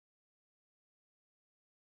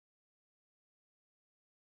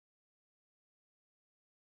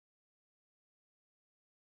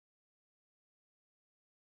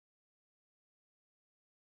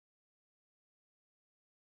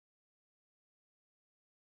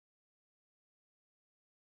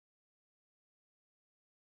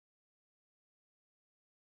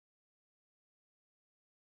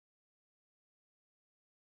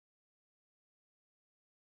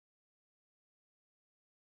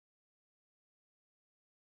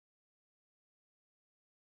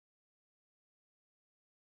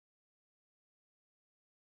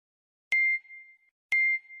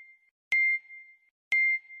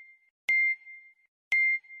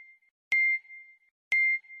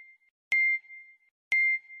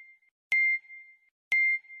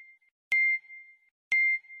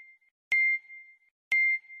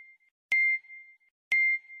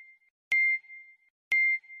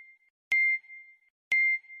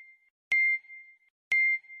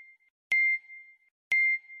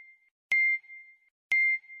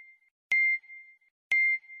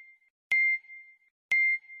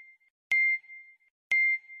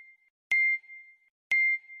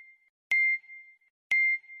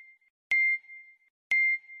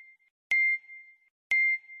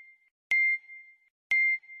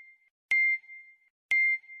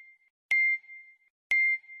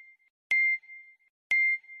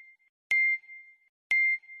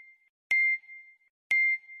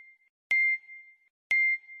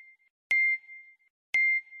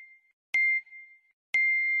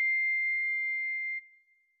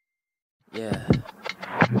Yeah,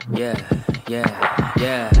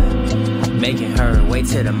 yeah. Making her way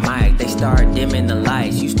to the mic. They start dimming the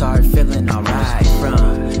lights. You start feeling alright.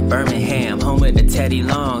 From Birmingham, home of the Teddy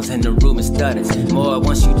Longs and the Ruben Studders. More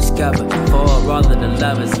once you discover. For all of the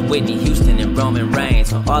lovers of Whitney Houston and Roman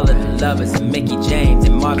Reigns. For all of the lovers of Mickey James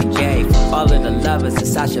and Marvin Gaye. For all of the lovers of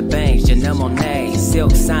Sasha Banks, Janelle Monáe,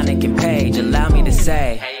 Silk, Sonic, and Paige. Allow me to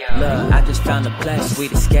say, look, I just found a place,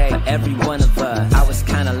 sweet escape. Every one of us, I was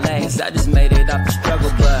kinda late, I just made it off the struggle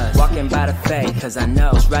bus. Walking by the fate, cause I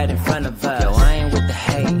know it's right in front of us. Yo, I ain't with the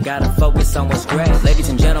hate, gotta focus on what's great. Ladies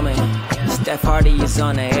and gentlemen, Steph Hardy is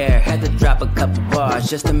on the air. Had to drop a couple bars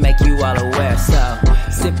just to make you all aware. So,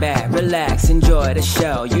 sit back, relax, enjoy the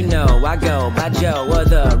show. You know I go by Joe or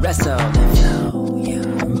the rest of the flow, yeah.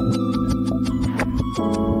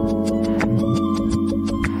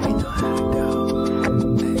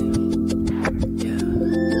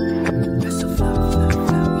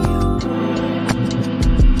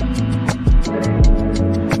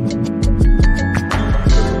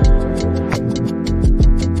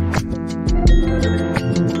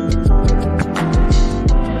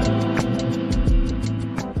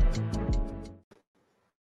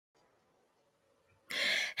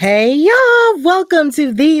 Hey y'all, welcome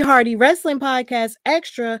to the Hardy Wrestling Podcast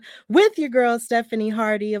Extra with your girl Stephanie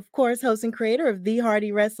Hardy, of course, host and creator of the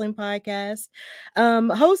Hardy Wrestling Podcast,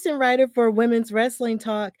 host and writer for Women's Wrestling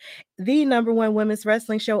Talk, the #1 women's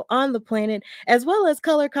wrestling show on the planet, as well as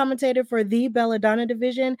color commentator for the Belladonna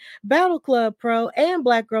Division, Battle Club Pro, and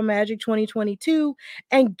Black Girl Magic 2022.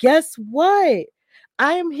 And guess what?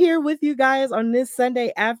 I am here with you guys on this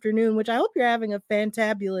Sunday afternoon, which I hope you're having a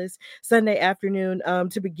fantabulous Sunday afternoon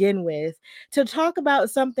to begin with, to talk about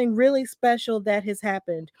something really special that has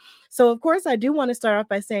happened. So, of course, I do want to start off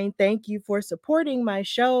by saying thank you for supporting my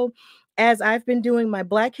show, as I've been doing my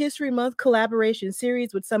Black History Month collaboration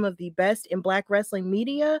series with some of the best in Black wrestling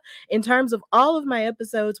media in terms of all of my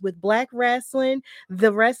episodes with Black wrestling,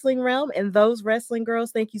 the wrestling realm, and those wrestling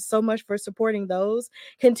girls. Thank you so much for supporting those.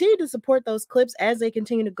 Continue to support those clips as they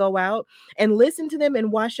continue to go out, and listen to them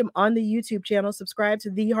and watch them on the YouTube channel. Subscribe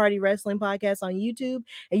to the Hardy Wrestling Podcast on YouTube,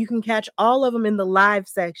 and you can catch all of them in the live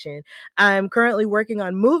section. I'm currently working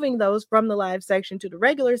on moving those from the live section to the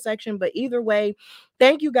regular section, but either way,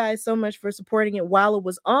 thank you guys so much for supporting it while it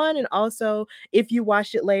was on. And also, if you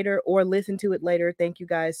watched it later or listened to it later, thank you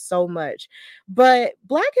guys so much. But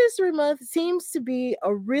Black History Month seems to be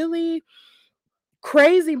a really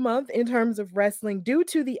crazy month in terms of wrestling, due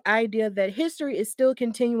to the idea that history is still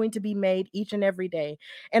continuing to be made each and every day.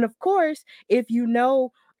 And of course, if you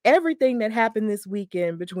know everything that happened this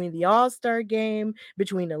weekend between the All-Star game,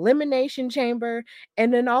 between Elimination Chamber,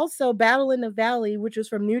 and then also Battle in the Valley, which was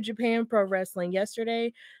from New Japan Pro Wrestling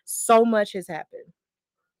yesterday, so much has happened.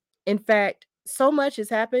 In fact, so much has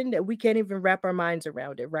happened that we can't even wrap our minds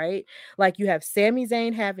around it, right? Like, you have Sami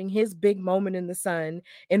Zayn having his big moment in the sun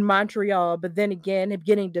in Montreal, but then again, him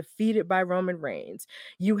getting defeated by Roman Reigns.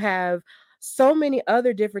 You have so many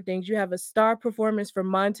other different things. You have a star performance from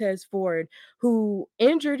Montez Ford, who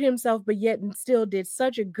injured himself, but yet and still did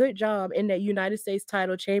such a good job in that United States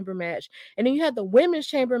title chamber match. And then you had the women's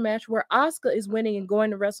chamber match where Asuka is winning and going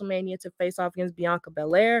to WrestleMania to face off against Bianca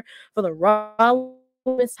Belair for the Raw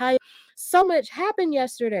women's title. So much happened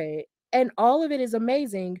yesterday, and all of it is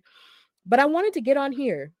amazing. But I wanted to get on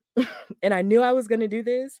here, and I knew I was going to do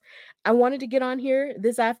this. I wanted to get on here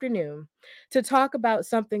this afternoon to talk about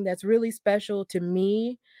something that's really special to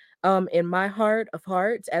me, in my heart of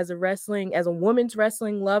hearts, as a women's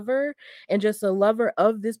wrestling lover, and just a lover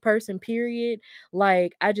of this person, period.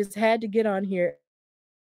 Like, I just had to get on here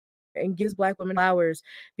and gives Black women flowers,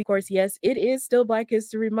 because yes, it is still Black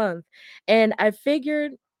History Month. And I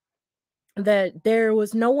figured that there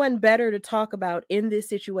was no one better to talk about in this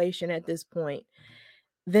situation at this point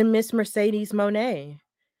than Miss Mercedes Monè.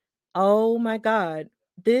 Oh my God.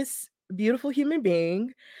 This beautiful human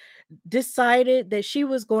being decided that she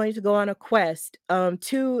was going to go on a quest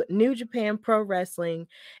to New Japan Pro Wrestling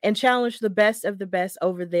and challenge the best of the best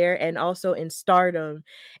over there, and also in Stardom.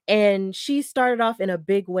 And she started off in a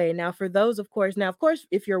big way. Now, for those, of course,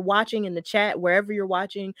 if you're watching in the chat, wherever you're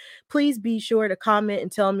watching, please be sure to comment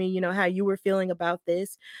and tell me, how you were feeling about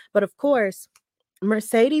this. But of course,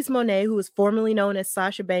 Mercedes Monè, who was formerly known as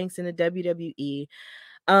Sasha Banks in the WWE,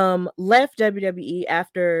 left WWE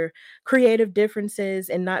after creative differences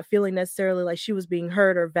and not feeling necessarily like she was being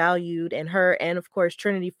heard or valued. And her, and of course,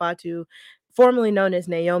 Trinity Fatu, formerly known as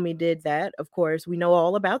Naomi, did that. Of course, we know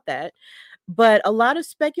all about that. But a lot of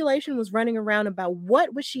speculation was running around about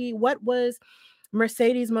what was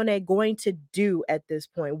Mercedes Monè going to do at this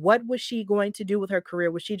point? What was she going to do with her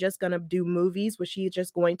career? Was she just going to do movies? Was she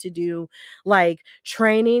just going to do like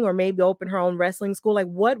training or maybe open her own wrestling school? Like,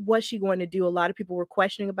 what was she going to do? A lot of people were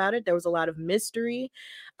questioning about it. There was a lot of mystery.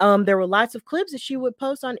 There were lots of clips that she would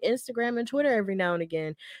post on Instagram and Twitter every now and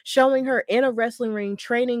again, showing her in a wrestling ring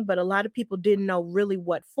training, but a lot of people didn't know really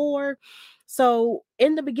what for. So,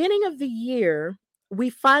 in the beginning of the year, we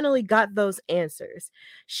finally got those answers.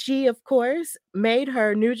 She, of course, made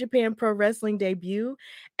her New Japan Pro Wrestling debut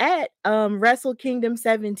at Wrestle Kingdom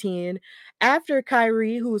 17 after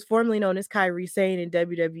Kairi, who was formerly known as Kairi Sane in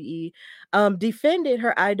WWE, defended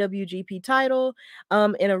her IWGP title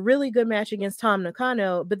in a really good match against Tom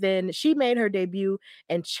Nakano. But then she made her debut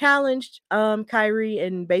and challenged Kairi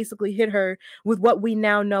and basically hit her with what we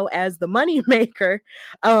now know as the Moneymaker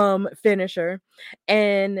finisher.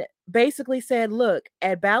 And basically said, look,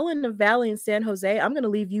 at Ballon of Valley in San Jose, I'm going to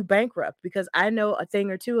leave you bankrupt because I know a thing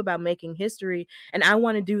or two about making history and I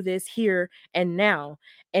want to do this here and now.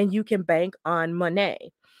 And you can bank on Monè.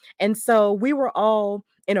 And so we were all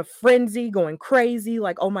in a frenzy, going crazy,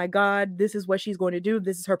 like, oh my God, this is what she's going to do.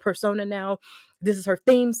 This is her persona now. This is her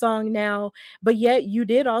theme song now. But yet you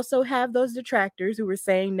did also have those detractors who were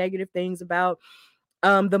saying negative things about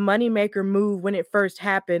the Moneymaker move when it first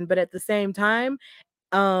happened. But at the same time,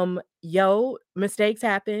 mistakes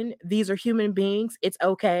happen. These are human beings. It's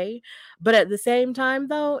okay. But at the same time,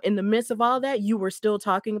 though, in the midst of all that, you were still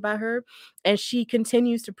talking about her. And she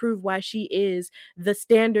continues to prove why she is the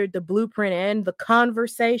standard, the blueprint, and the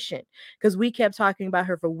conversation. Because we kept talking about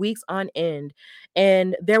her for weeks on end.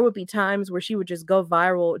 And there would be times where she would just go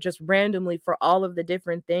viral just randomly for all of the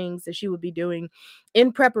different things that she would be doing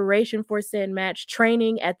in preparation for said match,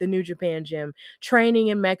 training at the New Japan gym, training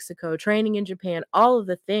in Mexico, training in Japan, all of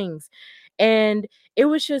the things. And it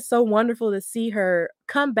was just so wonderful to see her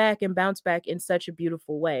come back and bounce back in such a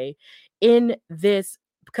beautiful way in this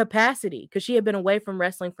capacity, because she had been away from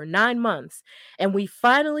wrestling for 9 months and we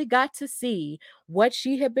finally got to see what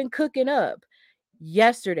she had been cooking up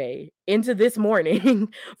yesterday into this morning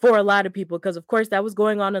for a lot of people, because of course that was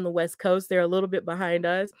going on the West Coast. They're a little bit behind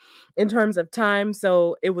us in terms of time,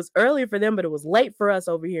 so it was early for them but it was late for us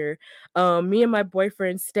over here. Me and my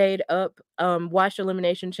boyfriend stayed up, watched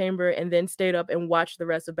Elimination Chamber, and then stayed up and watched the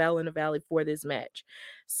rest of Battle in the Valley for this match.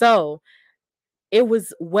 So it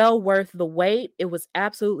was well worth the wait. It was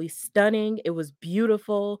absolutely stunning. It was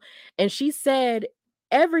beautiful. And she said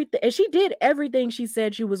everything, and she did everything she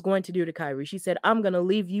said she was going to do to Kairi. She said, I'm going to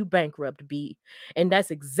leave you bankrupt, B. And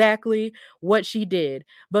that's exactly what she did.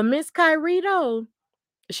 But Miss Kairi, though,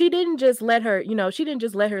 she didn't just let her, she didn't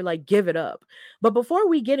just let her like give it up. But before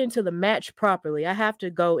we get into the match properly, I have to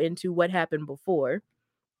go into what happened before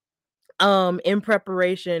in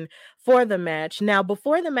preparation for the match. Now,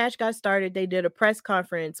 before the match got started, they did a press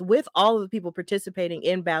conference with all of the people participating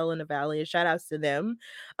in Battle in the Valley, and shout outs to them.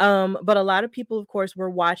 But a lot of people, of course, were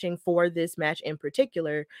watching for this match in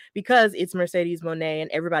particular because it's Mercedes Monè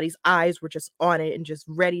and everybody's eyes were just on it and just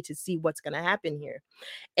ready to see what's going to happen here.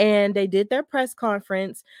 And they did their press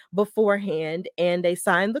conference beforehand and they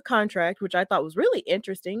signed the contract, which I thought was really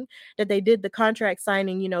interesting that they did the contract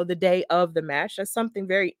signing, the day of the match. That's something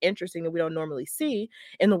very interesting that we don't normally see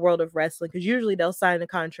in the world of wrestling, because usually they'll sign the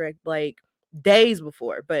contract like days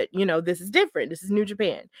before, but this is different. This is New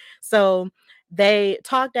Japan. So they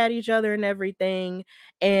talked at each other and everything.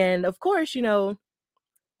 And of course,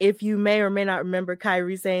 if you may or may not remember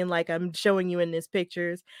Kairi saying, like, I'm showing you in these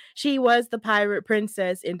pictures, she was the pirate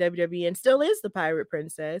princess in WWE and still is the pirate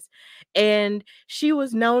princess. And she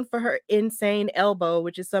was known for her insane elbow,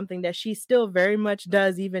 which is something that she still very much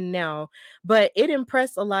does even now. But it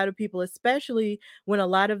impressed a lot of people, especially when a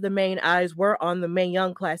lot of the main eyes were on the Mae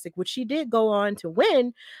Young Classic, which she did go on to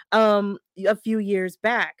win a few years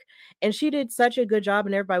back. And she did such a good job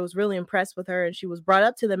and everybody was really impressed with her. And she was brought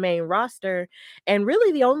up to the main roster. And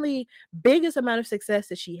really the only biggest amount of success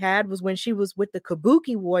that she had was when she was with the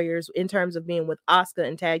Kabuki Warriors in terms of being with Asuka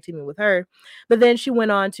and tag teaming with her. But then she went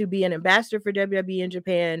on to be an ambassador for WWE in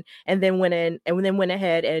Japan and then went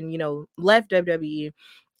ahead and, left WWE.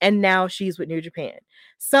 And now she's with New Japan.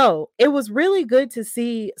 So it was really good to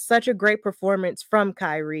see such a great performance from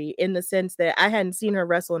Kairi in the sense that I hadn't seen her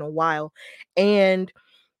wrestle in a while. And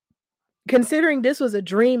considering this was a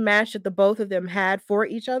dream match that the both of them had for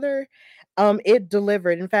each other, it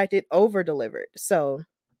delivered. In fact, it over delivered. So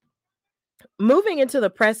moving into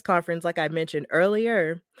the press conference, like I mentioned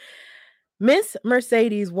earlier, Miss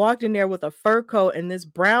Mercedes walked in there with a fur coat and this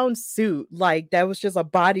brown suit, like that was just a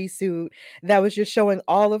bodysuit that was just showing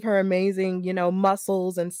all of her amazing,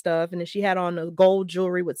 muscles and stuff. And then she had on a gold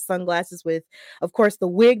jewelry with sunglasses, with, of course, the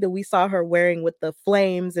wig that we saw her wearing with the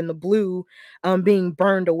flames and the blue being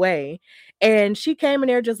burned away. And she came in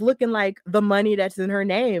there just looking like the money that's in her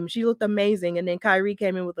name. She looked amazing. And then KAIRI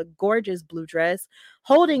came in with a gorgeous blue dress,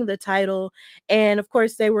 holding the title. And of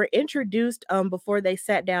course, they were introduced before they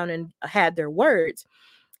sat down and had their words.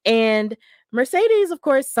 And Mercedes, of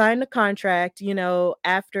course, signed the contract,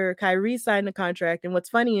 after KAIRI signed the contract. And what's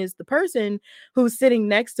funny is the person who's sitting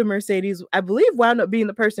next to Mercedes, I believe, wound up being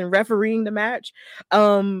the person refereeing the match.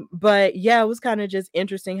 But yeah, it was kind of just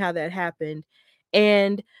interesting how that happened.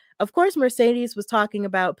 And of course, Mercedes was talking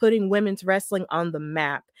about putting women's wrestling on the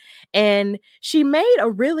map. And she made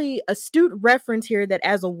a really astute reference here that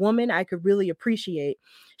as a woman, I could really appreciate.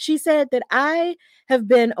 She said that I have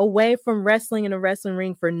been away from wrestling in a wrestling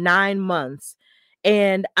ring for 9 months.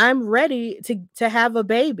 And I'm ready to have a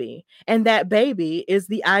baby. And that baby is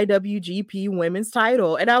the IWGP women's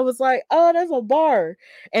title. And I was like, oh, that's a bar.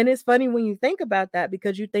 And it's funny when you think about that,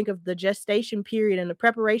 because you think of the gestation period and the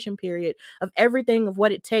preparation period of everything of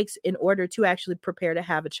what it takes in order to actually prepare to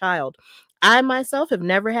have a child. I myself have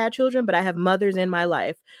never had children, but I have mothers in my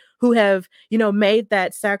life who have, made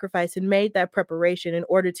that sacrifice and made that preparation in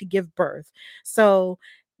order to give birth. So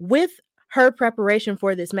with her preparation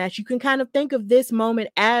for this match, you can kind of think of this moment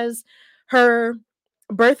as her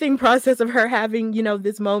birthing process of her having,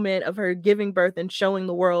 this moment of her giving birth and showing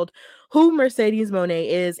the world who Mercedes Monè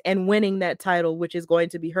is and winning that title, which is going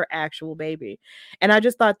to be her actual baby. And I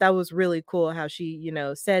just thought that was really cool how she,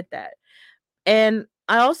 said that. And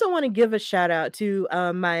I also want to give a shout out to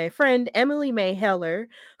my friend Emily May Heller,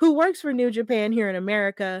 who works for New Japan here in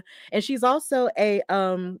America. And she's also a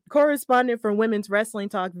correspondent for Women's Wrestling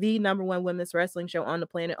Talk, the number one women's wrestling show on the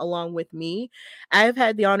planet, along with me. I've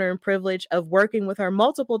had the honor and privilege of working with her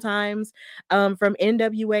multiple times, from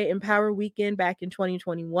NWA Empower Weekend back in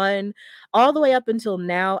 2021, all the way up until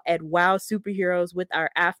now at WoW Superheroes with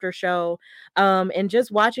our after show. And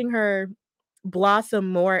just watching her blossom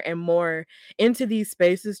more and more into these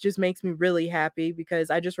spaces just makes me really happy,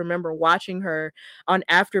 because I just remember watching her on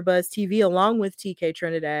AfterBuzz TV along with TK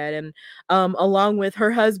Trinidad and along with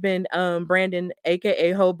her husband Brandon,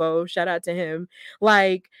 aka Hobo, shout out to him.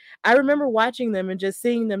 Like, I remember watching them and just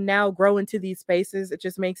seeing them now grow into these spaces. It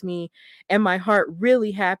just makes me and my heart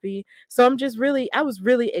really happy. So I was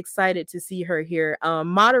really excited to see her here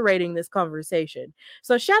moderating this conversation.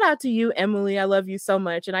 So shout out to you, Emily. I love you so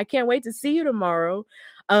much, and I can't wait to see you tomorrow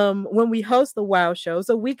when we host the WoW show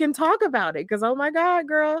so we can talk about it. Because oh my God,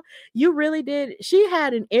 girl, you really did. She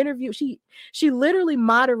had an interview. She literally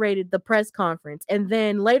moderated the press conference, and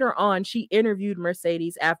then later on she interviewed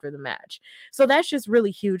Mercedes after the match. So that's just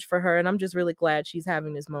really huge for her, and I'm just really glad she's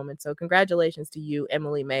having this moment. So congratulations to you,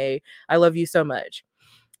 Emily May. I love you so much.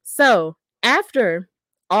 So after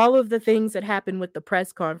all of the things that happened with the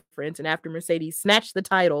press conference, and after Mercedes snatched the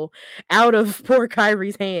title out of poor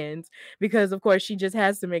KAIRI's hands, because of course she just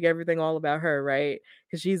has to make everything all about her, right?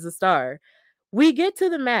 Because she's the star. We get to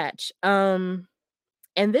the match.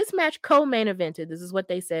 And this match co-main evented. This is what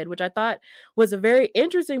they said, which I thought was a very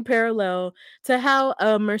interesting parallel to how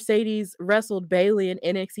Mercedes wrestled Bayley in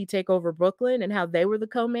NXT TakeOver Brooklyn, and how they were the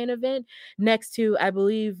co-main event next to, I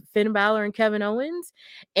believe, Finn Balor and Kevin Owens.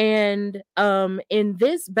 And in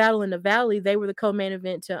this Battle in the Valley, they were the co-main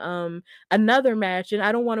event to another match. And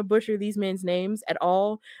I don't want to butcher these men's names at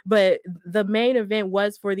all, but the main event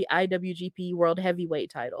was for the IWGP World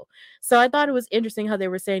Heavyweight title. So I thought it was interesting how they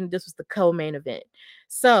were saying this was the co-main event.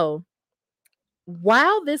 So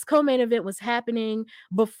while this co-main event was happening,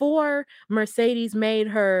 before Mercedes made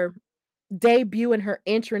her debut and her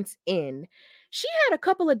entrance in, she had a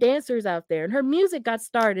couple of dancers out there and her music got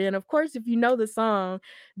started. And of course, if you know the song,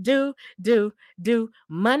 do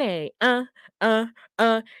money,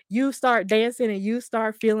 you start dancing and you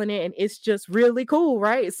start feeling it, and it's just really cool,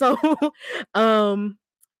 right? So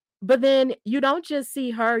but then you don't just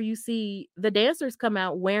see her, you see the dancers come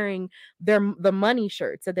out wearing the money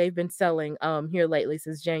shirts that they've been selling here lately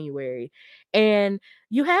since January. And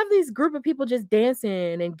you have these group of people just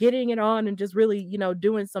dancing and getting it on and just really,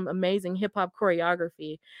 doing some amazing hip hop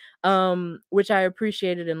choreography, which I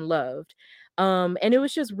appreciated and loved. And it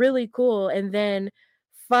was just really cool. And then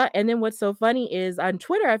what's so funny is on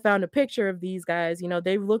Twitter, I found a picture of these guys.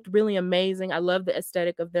 They looked really amazing. I love the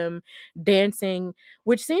aesthetic of them dancing,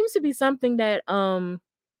 which seems to be something that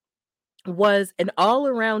was an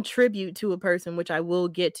all-around tribute to a person, which I will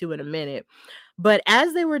get to in a minute. But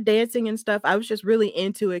as they were dancing and stuff, I was just really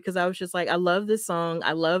into it because I was just like, I love this song.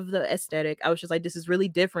 I love the aesthetic. I was just like, this is really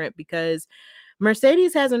different because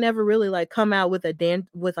Mercedes hasn't ever really like come out with a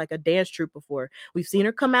dance troupe before. We've seen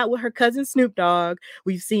her come out with her cousin Snoop Dogg.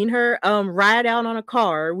 We've seen her ride out on a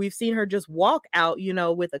car. We've seen her just walk out,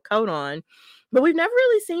 with a coat on. But we've never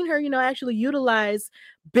really seen her, actually utilize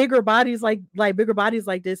bigger bodies like bigger bodies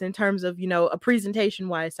like this in terms of, a presentation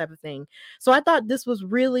wise type of thing. So I thought this was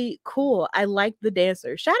really cool. I like the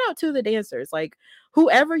dancers. Shout out to the dancers. Like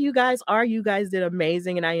whoever you guys are, you guys did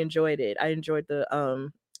amazing and I enjoyed it. I enjoyed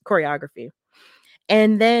the choreography.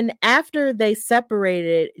 And then after they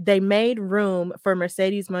separated, they made room for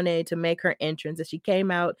Mercedes Monè to make her entrance. And she came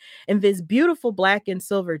out in this beautiful black and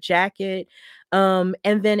silver jacket. And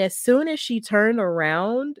then as soon as she turned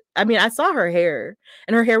around, I mean, I saw her hair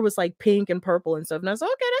and her hair was like pink and purple and stuff. And I was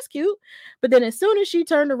like, okay, that's cute. But then as soon as she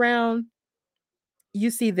turned around, you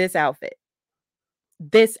see this outfit.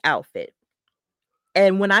 This outfit.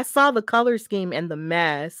 And when I saw the color scheme and the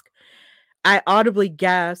mask, I audibly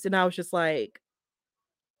gasped and I was just like,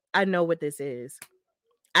 I know what this is.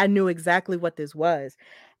 I knew exactly what this was.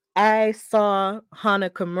 I saw Hana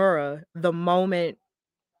Kimura the moment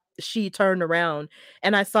she turned around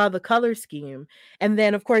and I saw the color scheme. And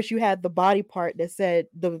then of course you had the body part that said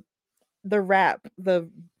the wrap,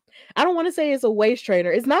 I don't want to say it's a waist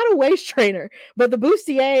trainer. It's not a waist trainer, but the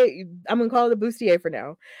bustier, I'm gonna call it a bustier for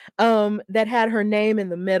now. That had her name in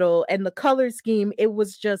the middle and the color scheme, it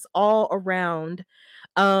was just all around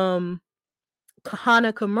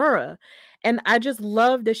Hana Kimura. And I just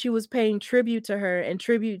love that she was paying tribute to her and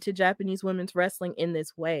tribute to Japanese women's wrestling in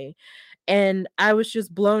this way. And I was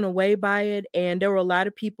just blown away by it. And there were a lot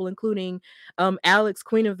of people, including Alex,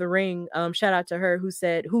 Queen of the Ring, shout out to her,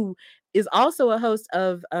 who is also a host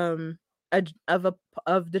of of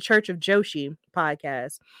the Church of Joshi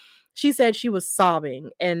podcast. She said she was sobbing,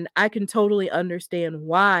 and I can totally understand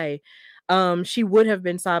why she would have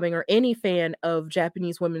been sobbing, or any fan of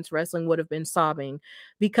Japanese women's wrestling would have been sobbing,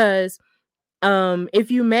 because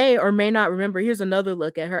if you may or may not remember, here's another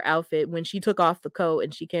look at her outfit when she took off the coat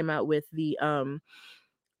and she came out with the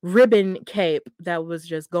ribbon cape that was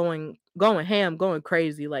just going ham, going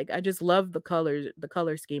crazy. Like I just love the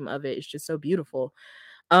color scheme of it. It's just so beautiful.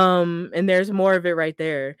 And there's more of it right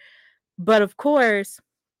there. But of course,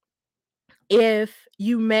 if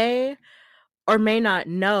you may or may not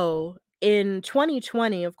know, in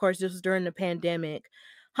 2020, of course, this was during the pandemic,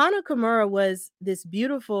 Hana Kimura was this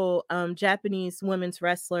beautiful Japanese women's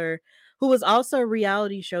wrestler who was also a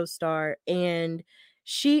reality show star. And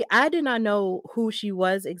I did not know who she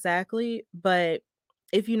was exactly, but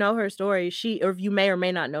if you know her story, or if you may or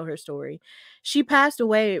may not know her story, she passed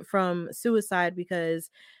away from suicide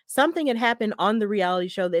because something had happened on the reality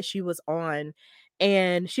show that she was on,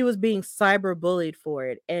 and she was being cyber bullied for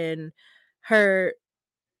it. And her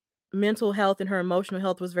mental health and her emotional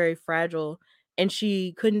health was very fragile, and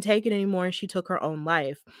she couldn't take it anymore, and she took her own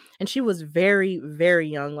life. And she was very, very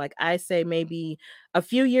young. Like I say, maybe a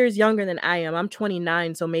few years younger than I am. I'm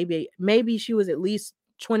 29, so maybe she was at least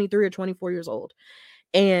 23 or 24 years old.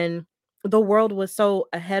 And the world was so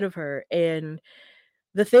ahead of her. And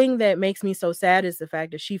the thing that makes me so sad is the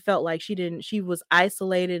fact that she felt like she was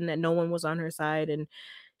isolated and that no one was on her side, and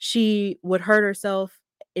she would hurt herself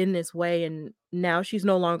in this way. And now she's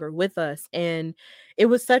no longer with us. And it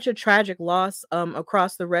was such a tragic loss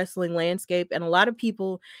across the wrestling landscape. And a lot of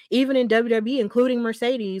people, even in WWE, including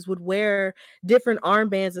Mercedes, would wear different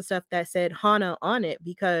armbands and stuff that said Hana on it,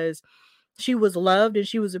 because she was loved and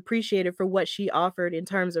she was appreciated for what she offered in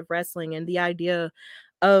terms of wrestling. And the idea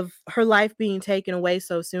of her life being taken away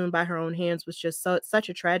so soon by her own hands was just such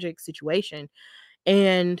a tragic situation.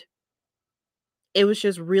 And it was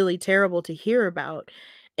just really terrible to hear about.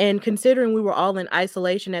 And considering we were all in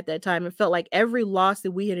isolation at that time, it felt like every loss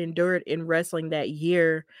that we had endured in wrestling that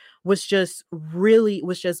year was just really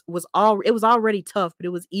it was already tough, but it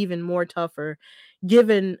was even more tougher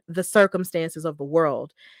given the circumstances of the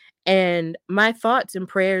world. And my thoughts and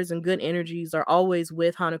prayers and good energies are always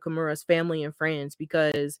with Hana Kimura's family and friends,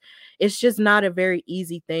 because it's just not a very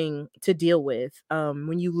easy thing to deal with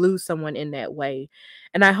when you lose someone in that way.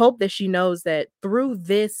 And I hope that she knows that through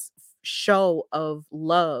this show of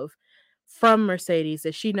love from Mercedes,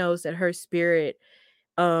 that she knows that her spirit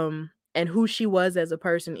and who she was as a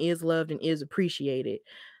person is loved and is appreciated.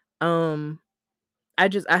 Um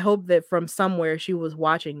I hope that from somewhere she was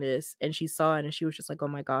watching this and she saw it and she was just like, oh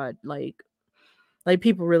my God, like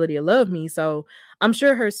people really did love me. So I'm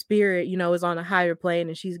sure her spirit, is on a higher plane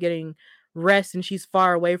and she's getting rest and she's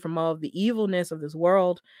far away from all of the evilness of this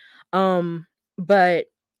world. But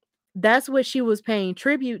that's what she was paying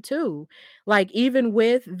tribute to. Like even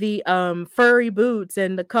with the furry boots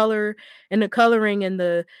and the color and the coloring and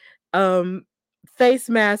the um face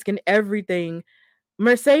mask and everything,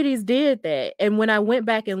 Mercedes did that. And when I went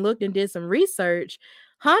back and looked and did some research,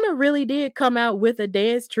 Hana really did come out with a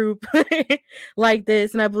dance troupe like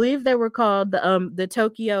this. And I believe they were called the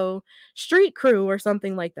Tokyo Street Crew or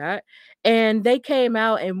something like that. And they came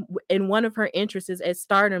out and in one of her entrances at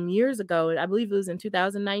Stardom years ago, and I believe it was in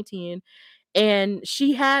 2019, and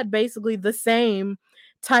she had basically the same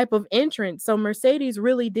type of entrance. So Mercedes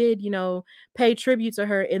really did, pay tribute to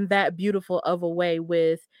her in that beautiful of a way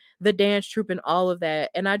with the dance troupe and all of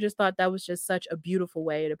that. And I just thought that was just such a beautiful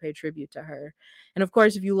way to pay tribute to her. And of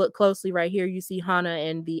course, if you look closely right here, you see Hana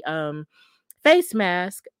and the face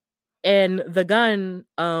mask and the gun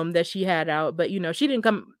that she had out. But she didn't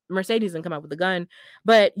come, Mercedes didn't come out with the gun,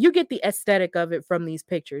 but you get the aesthetic of it from these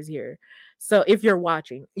pictures here. So if you're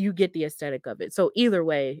watching, you get the aesthetic of it. So either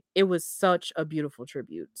way, it was such a beautiful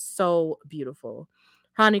tribute. So beautiful.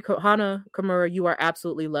 Hana Kimura, you are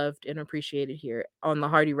absolutely loved and appreciated here on the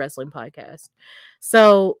Hardy Wrestling Podcast.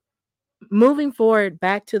 So moving forward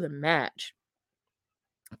back to the match,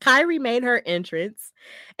 KAIRI made her entrance,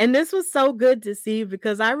 and this was so good to see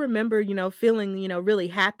because I remember, feeling, really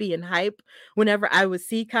happy and hype whenever I would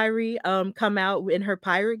see KAIRI come out in her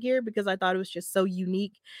pirate gear, because I thought it was just so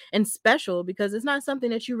unique and special, because it's not something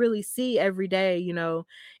that you really see every day,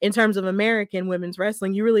 in terms of American women's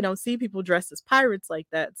wrestling. You really don't see people dressed as pirates like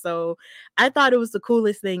that. So I thought it was the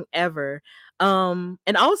coolest thing ever. And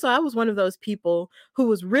also I was one of those people who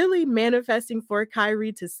was really manifesting for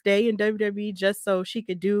KAIRI to stay in WWE just so she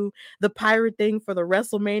could do the pirate thing for the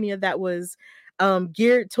WrestleMania that was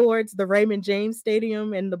geared towards the Raymond James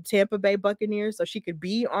Stadium and the Tampa Bay Buccaneers, so she could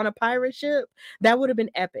be on a pirate ship. That would have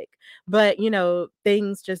been epic. But,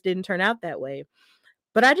 things just didn't turn out that way.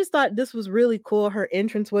 But I just thought this was really cool. Her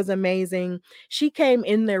entrance was amazing. She came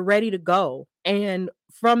in there ready to go. And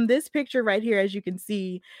from this picture right here, as you can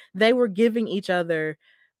see, they were giving each other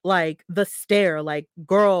like the stare, like,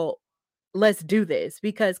 girl, let's do this.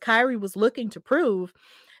 Because KAIRI was looking to prove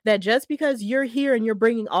that just because you're here and you're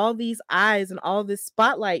bringing all these eyes and all this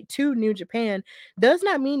spotlight to New Japan does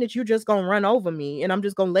not mean that you're just going to run over me and I'm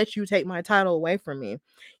just going to let you take my title away from me.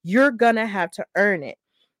 You're going to have to earn it.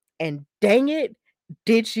 And dang it,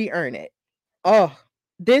 did she earn it? Oh,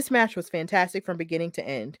 this match was fantastic from beginning to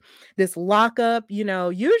end. This lockup,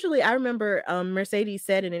 usually I remember Mercedes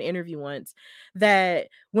said in an interview once that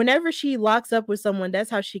whenever she locks up with someone,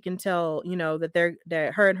 that's how she can tell,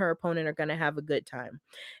 that her and her opponent are going to have a good time.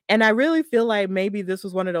 And I really feel like maybe this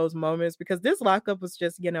was one of those moments, because this lockup was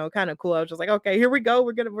just, kind of cool. I was just like, okay, here we go.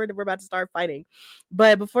 We're about to start fighting.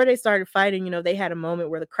 But before they started fighting, they had a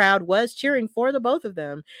moment where the crowd was cheering for the both of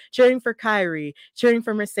them, cheering for KAIRI, cheering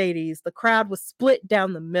for Mercedes. The crowd was split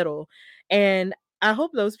down the middle. And I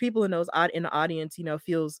hope those people in the audience,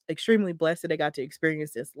 feels extremely blessed that they got to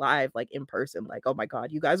experience this live, like in person. Like, oh my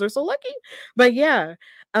God, you guys are so lucky. But yeah,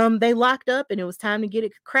 they locked up and it was time to get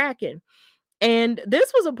it cracking. And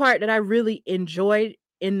this was a part that I really enjoyed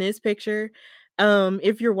in this picture.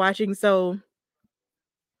 If you're watching, so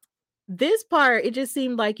this part, it just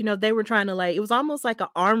seemed like, they were trying to, like, it was almost like an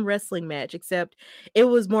arm wrestling match, except it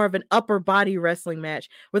was more of an upper body wrestling match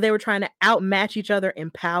where they were trying to outmatch each other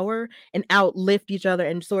in power and outlift each other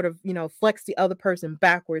and sort of, flex the other person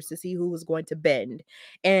backwards to see who was going to bend.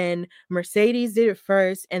 And Mercedes did it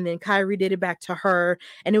first, and then KAIRI did it back to her.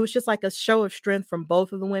 And it was just like a show of strength from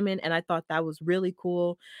both of the women. And I thought that was really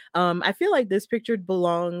cool. I feel like this picture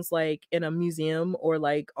belongs like in a museum or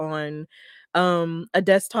like on a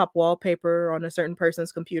desktop wallpaper on a certain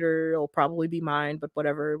person's computer. It'll probably be mine, but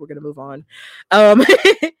whatever, we're gonna move on. um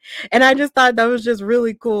and I just thought that was just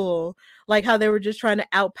really cool, like how they were just trying to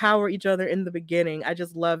outpower each other in the beginning. I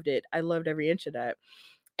just loved it. I loved every inch of that.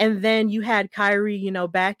 And then you had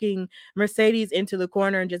KAIRI, backing Mercedes into the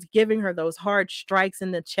corner and just giving her those hard strikes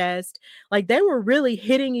in the chest. Like they were really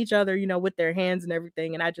hitting each other, with their hands and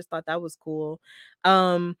everything. And I just thought that was cool.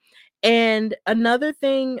 And another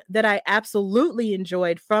thing that I absolutely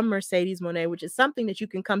enjoyed from Mercedes Monè, which is something that you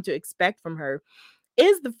can come to expect from her,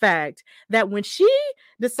 is the fact that when she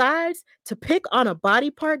decides to pick on a body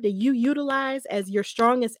part that you utilize as your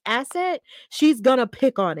strongest asset, she's gonna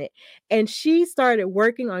pick on it. And she started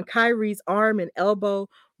working on KAIRI's arm and elbow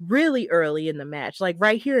really early in the match. Like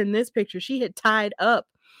right here in this picture, she had tied up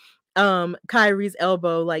KAIRI's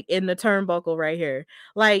elbow like in the turnbuckle right here.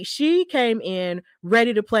 Like she came in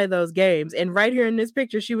ready to play those games. And right here in this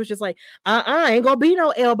picture, she was just like, ain't gonna be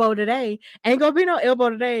no elbow today. Ain't gonna be no elbow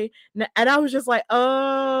today. And I was just like,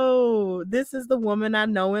 oh, this is the woman I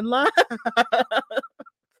know and love.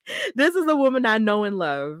 This is a woman I know and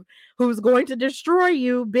love who's going to destroy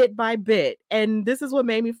you bit by bit. And this is what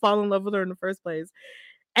made me fall in love with her in the first place.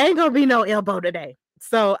 Ain't gonna be no elbow today.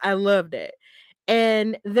 So I loved it.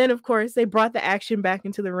 And then, of course, they brought the action back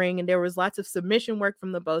into the ring, and there was lots of submission work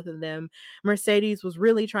from the both of them. Mercedes was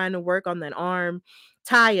really trying to work on that arm,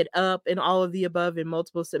 tie it up, and all of the above in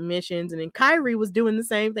multiple submissions. And then KAIRI was doing the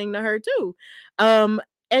same thing to her, too. And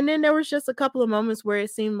then there was just a couple of moments where it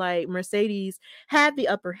seemed like Mercedes had the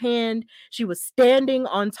upper hand. She was standing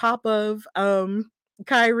on top of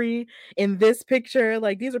KAIRI in this picture.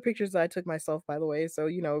 Like, these are pictures that I took myself, by the way. So,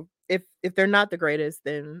 if they're not the greatest,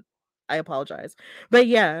 then I apologize. But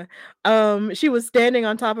yeah, she was standing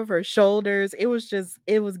on top of her shoulders. It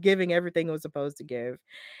was giving everything it was supposed to give.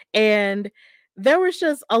 And there was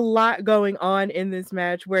just a lot going on in this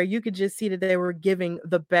match where you could just see that they were giving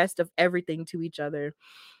the best of everything to each other.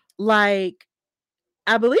 Like,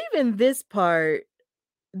 I believe in this part,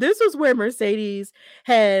 this was where Mercedes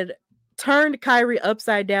had turned KAIRI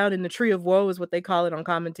upside down in the tree of woe, is what they call it on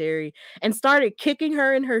commentary, and started kicking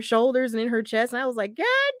her in her shoulders and in her chest. And I was like, God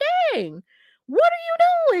dang, what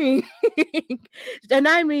are you doing? And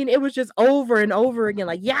I mean, it was just over and over again.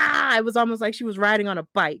 Like, yeah, it was almost like she was riding on a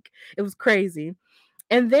bike. It was crazy.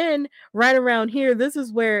 And then right around here, this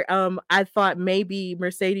is where I thought maybe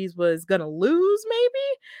Mercedes was gonna lose,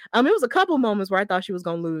 maybe. It was a couple moments where I thought she was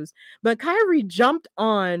gonna lose. But KAIRI jumped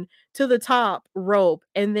on to the top rope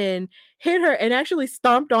and then hit her and actually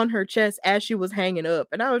stomped on her chest as she was hanging up.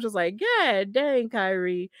 And I was just like, God dang,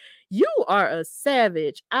 KAIRI, you are a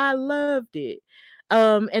savage. I loved it.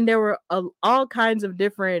 And there were all kinds of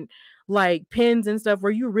different like pins and stuff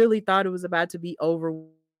where you really thought it was about to be over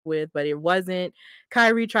with, but it wasn't.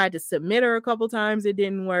 KAIRI tried to submit her a couple times, it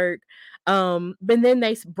didn't work. But then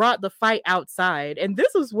they brought the fight outside, and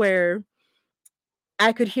this was where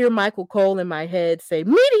I could hear Michael Cole in my head say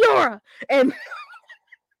Meteora, and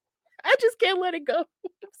I just can't let it go.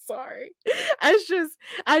 I'm sorry.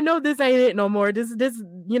 I know this ain't it no more. This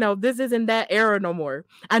isn't that era no more.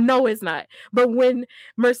 I know it's not. But when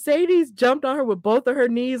Mercedes jumped on her with both of her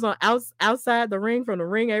knees on outside the ring from the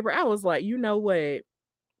ring apron, I was like, you know what?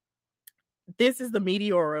 This is the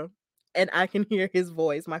Meteora. And I can hear his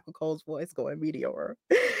voice, Michael Cole's voice, going Meteora.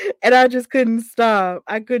 And I just couldn't stop.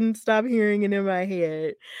 I couldn't stop hearing it in my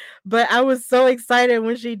head. But I was so excited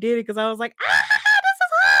when she did it because I was like,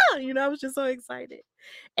 this is her. I was just so excited.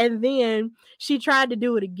 And then she tried to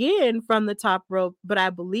do it again from the top rope, but I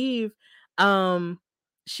believe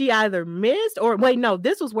she either missed or wait, no,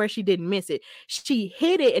 this was where she didn't miss it. She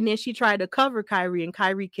hit it and then she tried to cover KAIRI and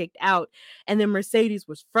KAIRI kicked out. And then Mercedes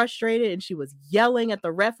was frustrated and she was yelling at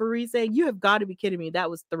the referee saying, you have got to be kidding me.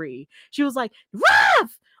 That was 3. She was like,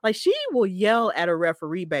 ref! Like, she will yell at a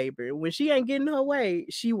referee, baby. When she ain't getting her way,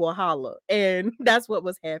 she will holler. And that's what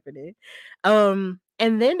was happening. And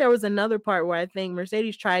then there was another part where I think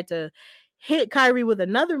Mercedes tried to hit KAIRI with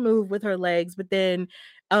another move with her legs, but then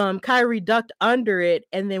KAIRI ducked under it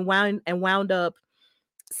and then wound up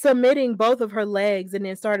submitting both of her legs and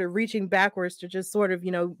then started reaching backwards to just sort of,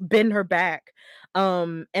 bend her back.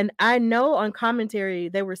 And I know on commentary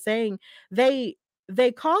they were saying they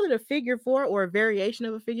called it a figure 4 or a variation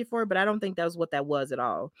of a figure 4, but I don't think that was what that was at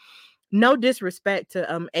all. No disrespect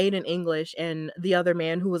to Aiden English and the other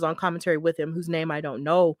man who was on commentary with him, whose name I don't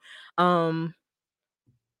know.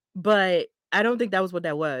 But I don't think that was what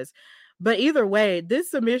that was. But either way,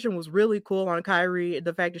 this submission was really cool on KAIRI.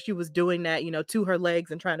 The fact that she was doing that, to her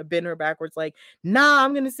legs and trying to bend her backwards, like, nah,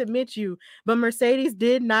 I'm going to submit you. But Mercedes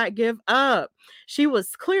did not give up. She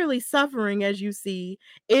was clearly suffering, as you see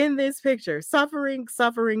in this picture, suffering,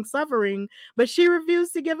 but she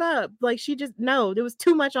refused to give up. Like, no, there was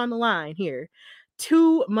too much on the line here.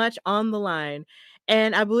 Too much on the line.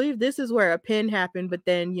 And I believe this is where a pin happened, but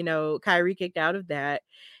then, KAIRI kicked out of that.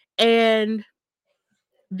 And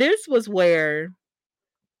this was where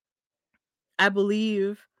I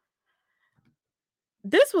believe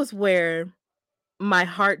my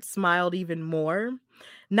heart smiled even more.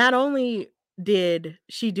 Not only did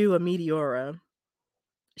she do a Meteora,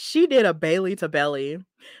 she did a Bailey to belly,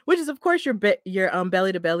 which is of course your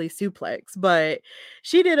belly to belly suplex, but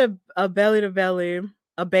she did a belly to belly,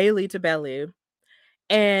 a Bailey to belly,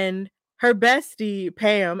 and her bestie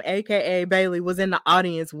Pam, aka Bailey, was in the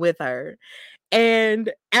audience with her.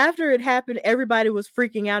 And after it happened, everybody was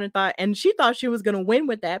freaking out and she thought she was going to win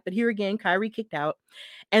with that. But here again, KAIRI kicked out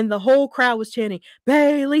and the whole crowd was chanting,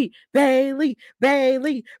 Bailey, Bailey,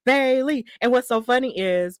 Bailey, Bailey. And what's so funny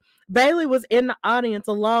is Bailey was in the audience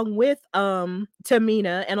along with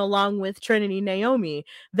Tamina and along with Trinity Naomi.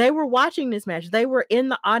 They were watching this match. They were in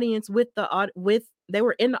the audience with they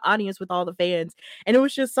were in the audience with all the fans, and it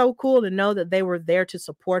was just so cool to know that they were there to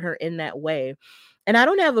support her in that way. And I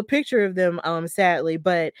don't have a picture of them, sadly,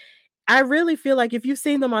 but I really feel like if you've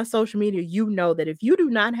seen them on social media, you know that if you do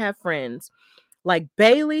not have friends like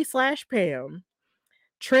Bailey slash Pam,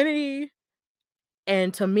 Trinity,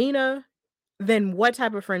 and Tamina, then what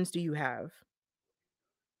type of friends do you have?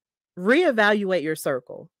 Reevaluate your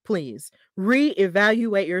circle, please.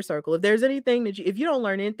 Reevaluate your circle. If there's anything that if you don't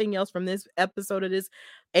learn anything else from this episode of this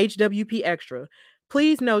HWP Extra,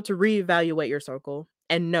 please know to reevaluate your circle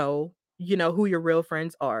and know, who your real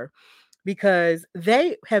friends are, because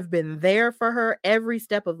they have been there for her every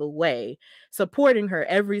step of the way, supporting her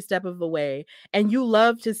every step of the way. And you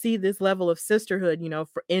love to see this level of sisterhood,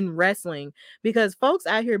 in wrestling, because folks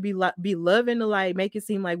out here be loving to like make it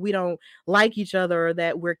seem like we don't like each other, or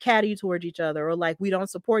that we're catty towards each other, or like we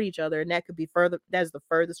don't support each other. And that could be that's the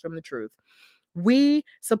furthest from the truth. We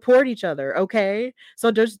support each other, okay? So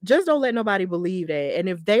just don't let nobody believe that. And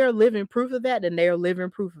if they are living proof of that, then they are living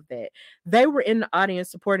proof of that. They were in the audience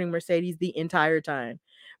supporting Mercedes the entire time.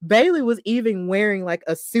 Bailey was even wearing like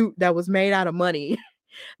a suit that was made out of money.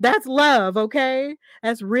 That's love, okay?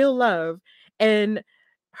 That's real love. And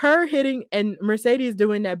her hitting and Mercedes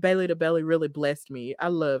doing that belly to belly really blessed me. I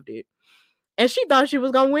loved it. And she thought she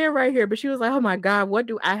was gonna win right here, but she was like, oh my God, what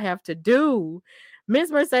do I have to do? Miss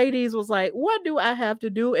Mercedes was like, what do I have to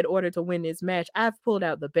do in order to win this match? I've pulled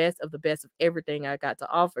out the best of everything I got to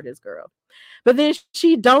offer this girl. But then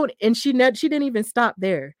she didn't even stop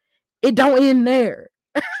there. It don't end there.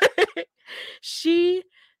 She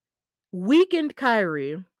weakened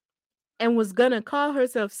KAIRI and was gonna call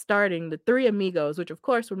herself starting the Three Amigos, which of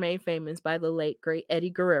course were made famous by the late great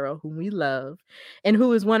Eddie Guerrero, whom we love, and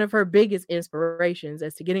who is one of her biggest inspirations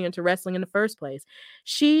as to getting into wrestling in the first place.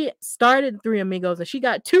 She started the Three Amigos and she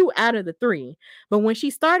got 2 out of the 3. But when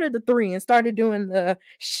she started the 3 and started doing the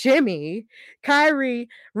shimmy, KAIRI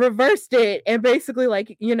reversed it and basically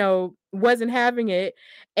wasn't having it.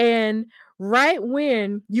 And right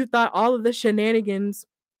when you thought all of the shenanigans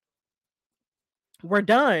were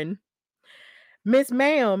done, Miss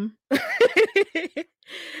Ma'am.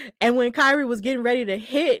 And when KAIRI was getting ready to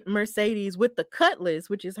hit Mercedes with the cutlass,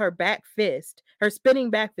 which is her back fist, her spinning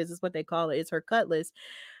back fist is what they call it, it's her cutlass,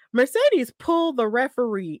 Mercedes pulled the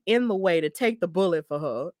referee in the way to take the bullet for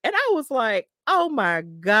her. And I was like, oh my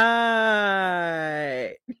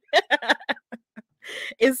God.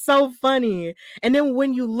 It's so funny. And then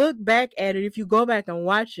when you look back at it, if you go back and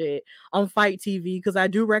watch it on Fight TV, because I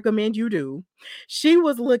do recommend you do, she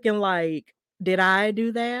was looking like, did I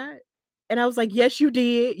do that? And I was like, yes, you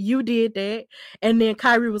did. You did that. And then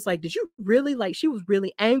KAIRI was like, did you really? Like, she was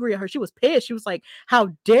really angry at her. She was pissed. She was like, how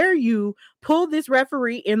dare you pull this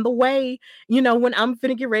referee in the way, when I'm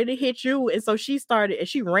finna get ready to hit you. And so she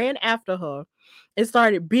ran after her and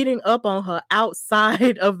started beating up on her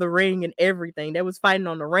outside of the ring and everything. They was fighting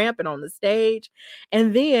on the ramp and on the stage.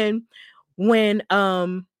 And then when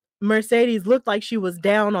Mercedes looked like she was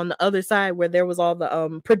down on the other side where there was all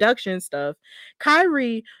the production stuff,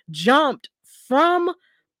 KAIRI jumped from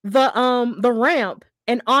the ramp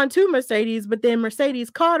and onto Mercedes, but then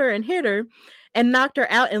Mercedes caught her and hit her and knocked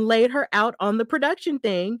her out and laid her out on the production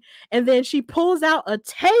thing. And then she pulls out a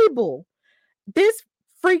table. This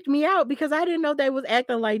freaked me out because I didn't know they was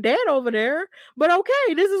acting like that over there. But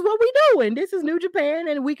okay, this is what we doing. This is New Japan,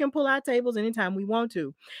 and we can pull out tables anytime we want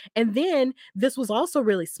to. And then this was also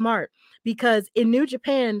really smart because in New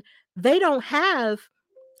Japan, they don't have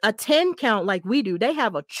a 10 count like we do. They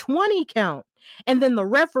have a 20 count. And then the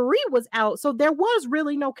referee was out. So there was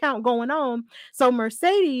really no count going on. So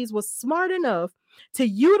Mercedes was smart enough to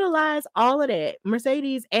utilize all of that.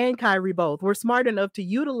 Mercedes and KAIRI both were smart enough to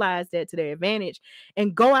utilize that to their advantage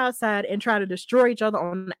and go outside and try to destroy each other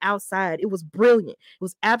on the outside. It was brilliant. It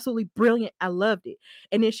was absolutely brilliant. I loved it.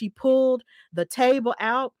 And then she pulled the table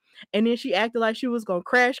out and then she acted like she was going to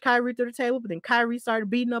crash KAIRI through the table, but then KAIRI started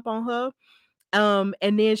beating up on her.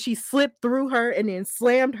 And then she slipped through her and then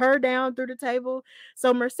slammed her down through the table.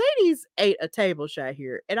 So Mercedes ate a table shot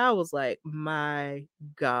here. And I was like, my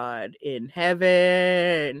God in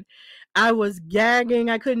heaven. I was gagging.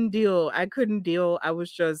 I couldn't deal. I was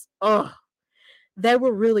just, they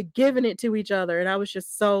were really giving it to each other. And I was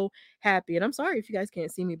just so happy. And I'm sorry if you guys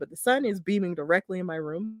can't see me, but the sun is beaming directly in my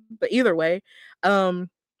room. But either way,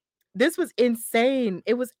 this was insane.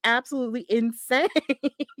 It was absolutely insane.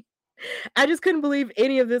 I just couldn't believe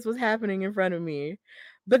any of this was happening in front of me.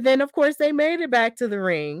 But then, of course, they made it back to the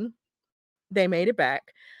ring. They made it back.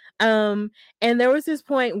 Um, and there was this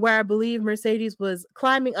point where I believe Mercedes was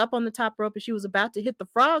climbing up on the top rope and she was about to hit the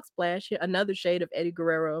frog splash, another shade of Eddie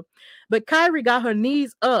Guerrero. But Kyrie got her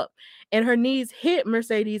knees up and her knees hit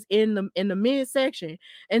Mercedes in the midsection.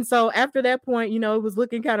 And so after that point, it was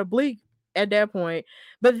looking kind of bleak at that point.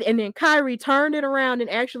 But and then Kyrie turned it around and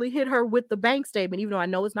actually hit her with the bank statement, even though I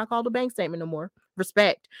know it's not called a bank statement no more.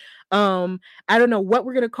 Respect. I don't know what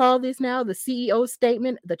we're gonna call this now. The CEO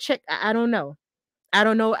statement, the check. I don't know. I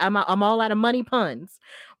don't know. I'm all out of money puns,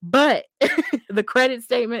 but the credit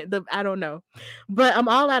statement. I don't know, but I'm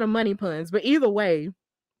all out of money puns. But either way,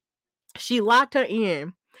 she locked her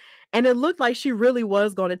in. And it looked like she really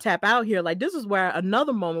was going to tap out here. Like, this is where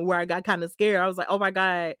another moment where I got kind of scared. I was like, oh my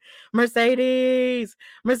God, Mercedes,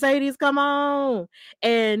 come on.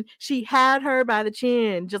 And she had her by the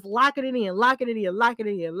chin, just locking it in, locking it in, locking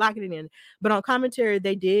it in, locking it in. But on commentary,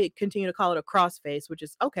 they did continue to call it a crossface, which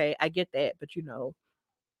is okay. I get that. But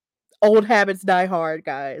old habits die hard,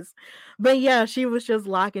 guys. But yeah, she was just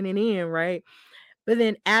locking it in, right? But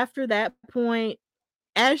then after that point,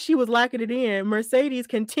 as she was locking it in, Mercedes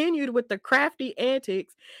continued with the crafty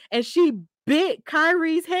antics and she bit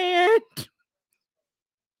Kyrie's hand.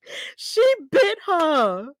 She bit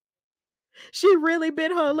her. She really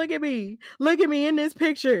bit her. Look at me. Look at me in this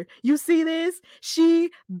picture. You see this? She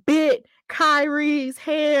bit Kyrie's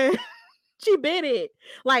hand. She bit it.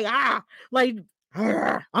 Like, like,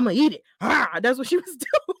 I'm gonna eat it. That's what she was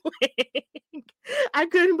doing. I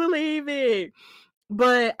couldn't believe it.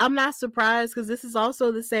 But I'm not surprised because this is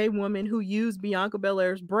also the same woman who used Bianca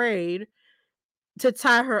Belair's braid to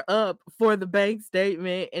tie her up for the bank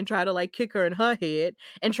statement and try to like kick her in her head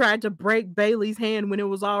and tried to break Bailey's hand when it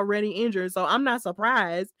was already injured. So I'm not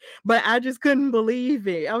surprised, but I just couldn't believe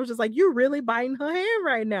it. I was just like, you're really biting her hand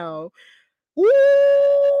right now. Woo!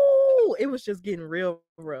 It was just getting real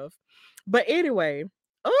rough. But anyway,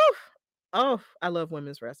 I love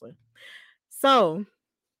women's wrestling. So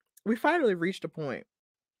we finally reached a point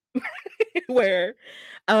where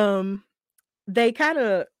they kind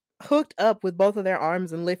of hooked up with both of their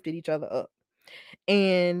arms and lifted each other up.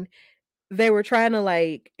 And they were trying to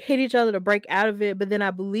like hit each other to break out of it. But then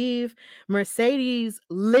I believe Mercedes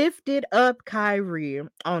lifted up Kyrie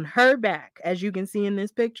on her back, as you can see in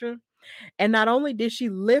this picture. And not only did she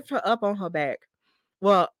lift her up on her back,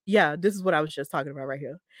 well, yeah, this is what I was just talking about right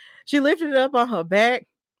here. She lifted it up on her back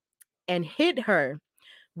and hit her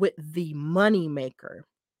with the money maker.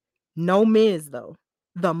 No Miz though.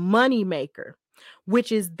 The money maker, which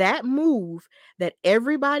is that move that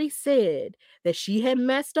everybody said that she had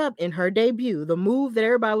messed up in her debut. The move that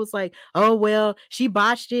everybody was like, oh, well, she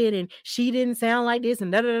botched it and she didn't sound like this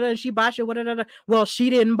and da-da-da-da, she botched it, da-da-da-da. Well, she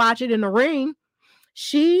didn't botch it in the ring.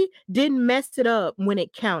 She didn't mess it up when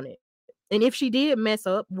it counted. And if she did mess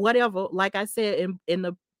up, whatever, like I said in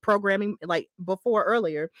the programming, like before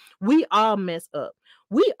earlier, we all mess up.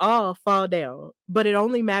 We all fall down, but it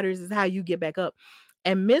only matters is how you get back up.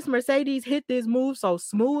 And Miss Mercedes hit this move so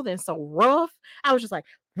smooth and so rough. I was just like,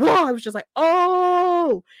 whoa, I was just like,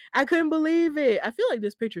 oh, I couldn't believe it. I feel like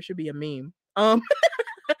this picture should be a meme.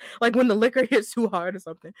 Like when the liquor hits too hard or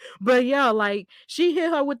something. But yeah, like she hit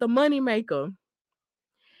her with the money maker.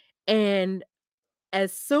 And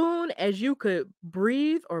as soon as you could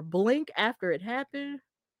breathe or blink after it happened,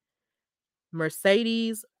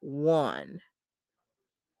 Mercedes won.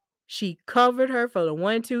 She covered her for the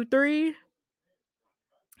 1, 2, 3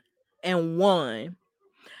 and won.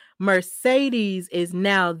 Mercedes is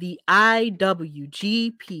now the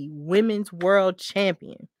IWGP Women's World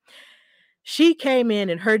Champion. She came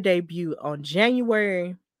in her debut on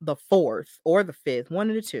January the 4th or the 5th, one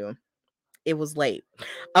of the two. It was late.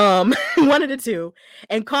 One of the two,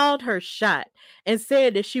 and called her shot and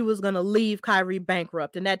said that she was going to leave Kyrie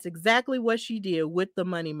bankrupt. And that's exactly what she did with the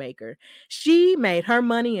moneymaker. She made her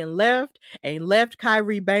money and left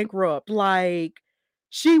Kyrie bankrupt. Like,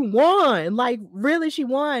 she won. Like, really, she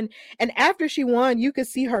won. And after she won, you could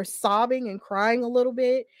see her sobbing and crying a little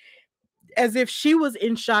bit as if she was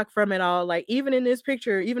in shock from it all. Like, even in this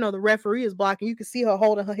picture, even though the referee is blocking, you can see her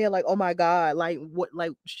holding her head like, oh my God, like what,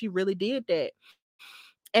 like she really did that.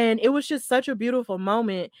 And it was just such a beautiful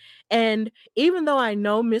moment. And even though I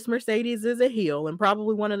know Miss Mercedes is a heel and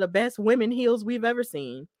probably one of the best women heels we've ever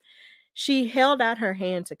seen, she held out her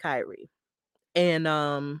hand to Kyrie. And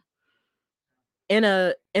in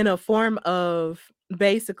a form of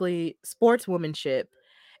basically sportswomanship.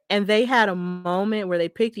 And they had a moment where they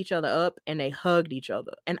picked each other up and they hugged each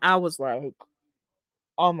other. And I was like,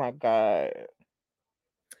 oh my God.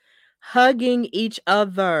 Hugging each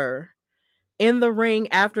other in the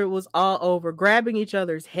ring after it was all over, grabbing each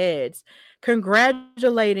other's heads,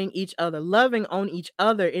 congratulating each other, loving on each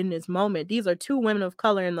other in this moment. These are two women of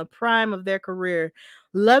color in the prime of their career,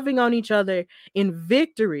 loving on each other in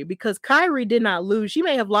victory, because KAIRI did not lose. She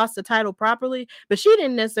may have lost the title properly, but she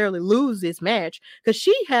didn't necessarily lose this match because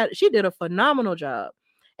she did a phenomenal job,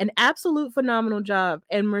 an absolute phenomenal job.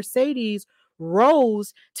 And Mercedes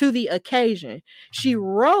rose to the occasion. She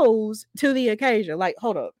rose to the occasion. Like,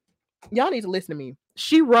 hold up. Y'all need to listen to me.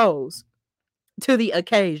 She rose to the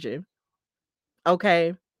occasion.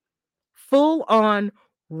 Okay. Full on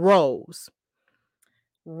rose.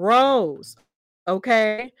 Rose.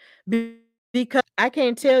 Okay. Because I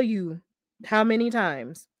can't tell you how many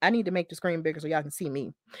times. I need to make the screen bigger so y'all can see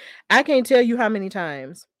me. I can't tell you how many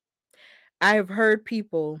times I have heard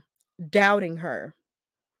people doubting her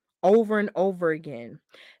over and over again,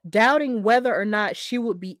 doubting whether or not she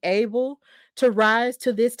would be able to rise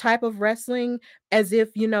to this type of wrestling, as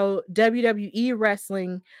if, WWE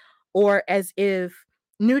wrestling, or as if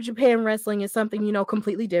New Japan wrestling is something,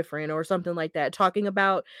 completely different or something like that. Talking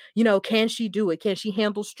about, can she do it? Can she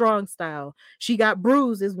handle strong style? She got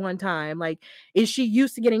bruises one time. Like, is she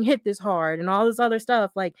used to getting hit this hard and all this other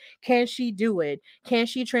stuff? Like, can she do it? Can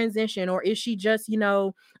she transition? Or is she just,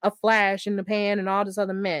 a flash in the pan and all this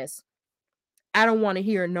other mess? I don't want to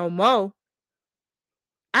hear it no more.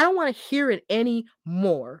 I don't want to hear it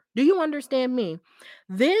anymore. Do you understand me?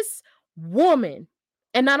 This woman,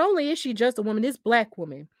 and not only is she just a woman, this black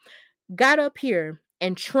woman got up here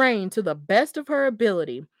and trained to the best of her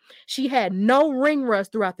ability. She had no ring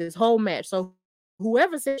rust throughout this whole match. So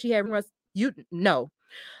whoever said she had ring rust, you know.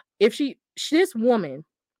 If this woman,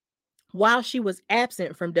 while she was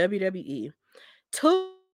absent from WWE,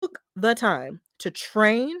 took the time to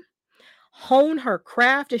train, hone her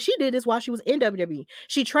craft. And she did this while she was in WWE.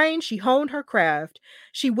 She trained, she honed her craft.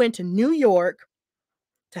 She went to New York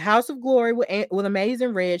to House of Glory with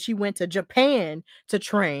Amazing Red. She went to Japan to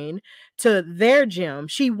train to their gym.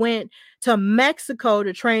 She went to Mexico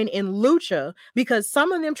to train in lucha, because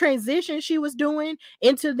some of them transitions she was doing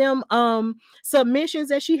into them submissions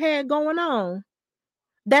that she had going on,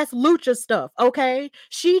 that's lucha stuff, okay?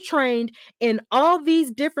 She trained in all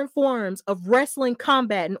these different forms of wrestling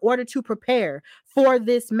combat in order to prepare for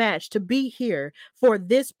this match, to be here for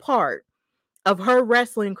this part of her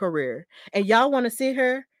wrestling career. And y'all want to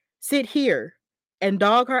sit here and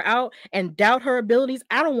dog her out and doubt her abilities?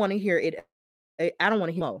 I don't want to hear it. I don't want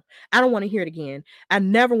to hear more. I don't want to hear it again. I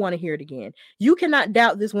never want to hear it again. You cannot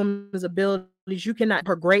doubt this woman's abilities. You cannot doubt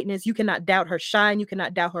her greatness. You cannot doubt her shine. You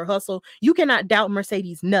cannot doubt her hustle. You cannot doubt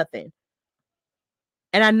Mercedes nothing.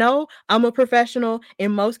 And I know I'm a professional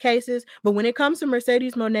in most cases, but when it comes to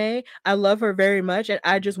Mercedes Monè, I love her very much. And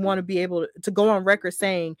I just want to be able to go on record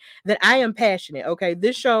saying that I am passionate. Okay.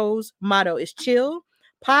 This show's motto is chill,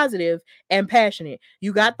 positive, and passionate.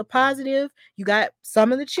 You got the positive, you got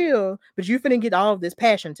some of the chill, but you finna get all of this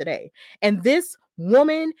passion today. And this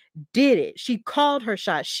woman did it. She called her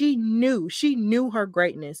shot. She knew her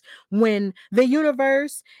greatness. When the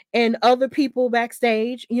universe and other people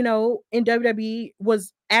backstage, in WWE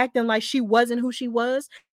was acting like she wasn't who she was,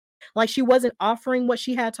 like she wasn't offering what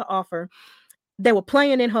she had to offer, they were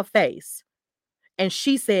playing in her face. And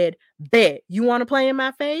she said, bet, you want to play in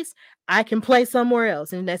my face? I can play somewhere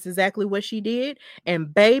else. And that's exactly what she did.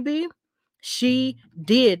 And baby, she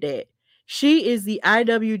did that. She is the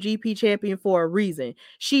IWGP champion for a reason.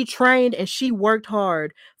 She trained and she worked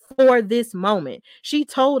hard for this moment. She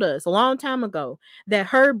told us a long time ago that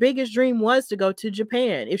her biggest dream was to go to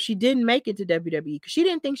Japan if she didn't make it to WWE, because she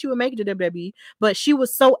didn't think she would make it to WWE, but she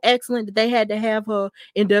was so excellent that they had to have her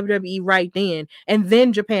in WWE right then, and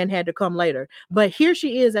then Japan had to come later. But here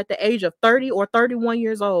she is at the age of 30 or 31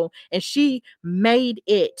 years old, and she made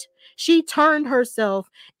it. She turned herself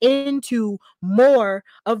into more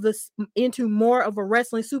of a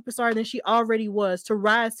wrestling superstar than she already was, to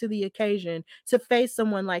rise to the occasion, to face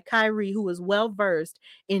someone like KAIRI, who is well versed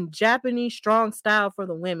in Japanese strong style for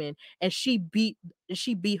the women, and she beat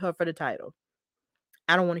her for the title.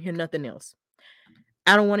 I don't want to hear nothing else.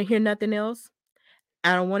 I don't want to hear nothing else.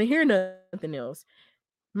 I don't want to hear nothing else.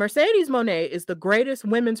 Mercedes Monè is the greatest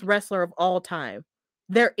women's wrestler of all time.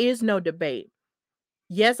 There is no debate.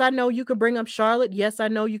 Yes, I know you could bring up Charlotte. Yes, I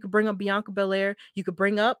know you could bring up Bianca Belair. You could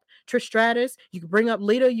bring up Trish Stratus. You could bring up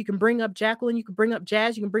Lita. You can bring up Jacqueline. You can bring up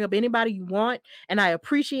Jazz. You can bring up anybody you want. And I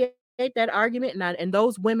appreciate that argument. And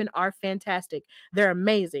those women are fantastic. They're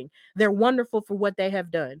amazing. They're wonderful for what they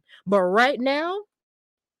have done. But right now,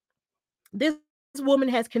 this woman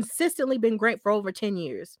has consistently been great for over 10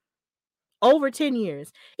 years. over 10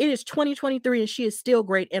 years. It is 2023 and she is still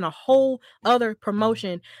great in a whole other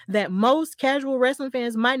promotion that most casual wrestling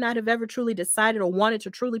fans might not have ever truly decided or wanted to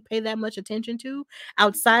truly pay that much attention to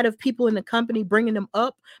outside of people in the company bringing them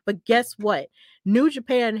up. But guess what? New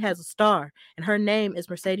Japan has a star and her name is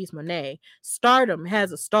Mercedes Monè. Stardom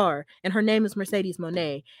has a star and her name is Mercedes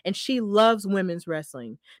Monè. And she loves women's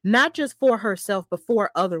wrestling, not just for herself, but for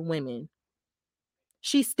other women.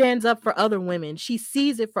 She stands up for other women. She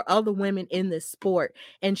sees it for other women in this sport,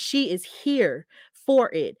 and she is here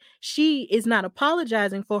for it. She is not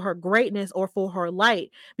apologizing for her greatness or for her light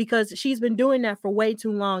because she's been doing that for way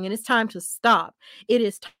too long, and it's time to stop. It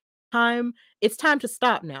is time. It's time to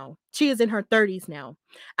stop now. She is in her 30s now.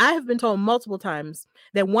 I have been told multiple times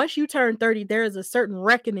that once you turn 30, there is a certain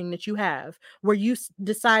reckoning that you have where you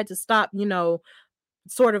decide to stop,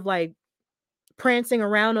 sort of like prancing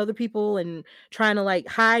around other people and trying to like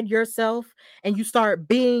hide yourself, and you start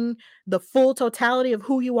being the full totality of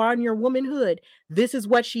who you are in your womanhood. This is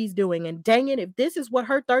what she's doing, and dang it, if this is what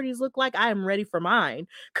her 30s look like, I am ready for mine.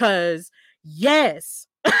 Cause yes.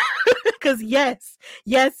 Cause yes.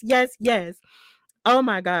 Oh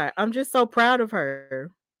my god, I'm just so proud of her.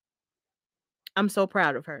 I'm so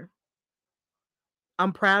proud of her.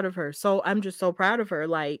 I'm proud of her. So I'm just so proud of her.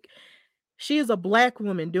 Like, she is a black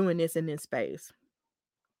woman doing this in this space.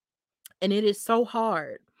 And it is so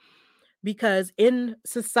hard because in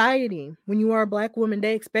society, when you are a black woman,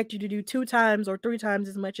 they expect you to do 2 times or 3 times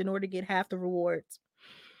as much in order to get half the rewards.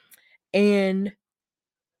 And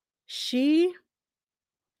she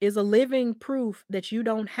is a living proof that you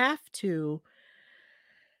don't have to,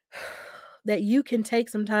 that you can take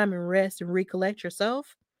some time and rest and recollect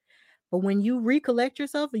yourself. But when you recollect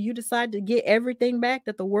yourself and you decide to get everything back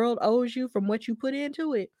that the world owes you from what you put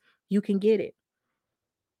into it, you can get it.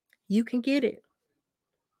 You can get it.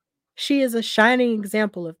 She is a shining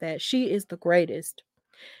example of that. She is the greatest.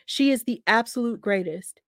 She is the absolute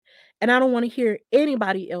greatest. And I don't want to hear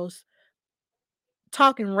anybody else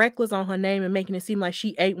talking reckless on her name and making it seem like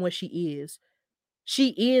she ain't what she is. She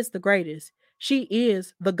is the greatest. She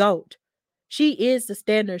is the GOAT. She is the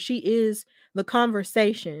standard. She is the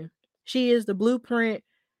conversation. She is the blueprint.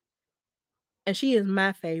 And she is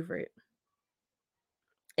my favorite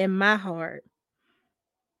in my heart.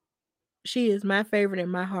 She is my favorite in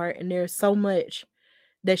my heart. And there's so much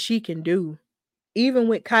that she can do. Even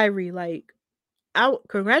with KAIRI, like,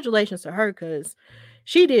 congratulations to her because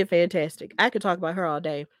she did fantastic. I could talk about her all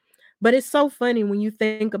day. But it's so funny when you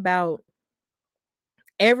think about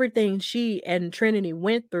everything she and Trinity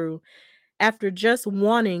went through after just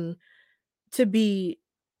wanting to be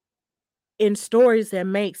in stories that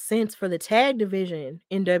make sense for the tag division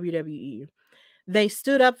in WWE. They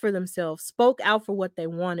stood up for themselves, spoke out for what they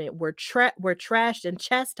wanted, were trashed and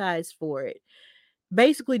chastised for it,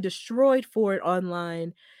 basically destroyed for it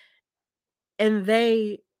online, and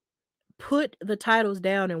they put the titles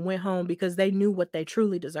down and went home because they knew what they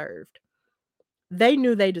truly deserved. They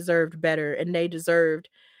knew they deserved better and they deserved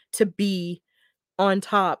to be on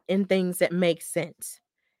top in things that make sense.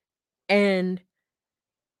 And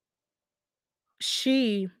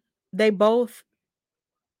they both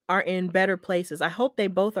are in better places. I hope they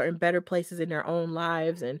both are in better places in their own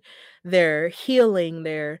lives and they're healing,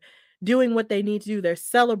 they're doing what they need to do, they're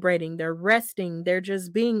celebrating, they're resting, they're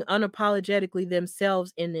just being unapologetically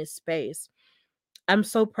themselves in this space. I'm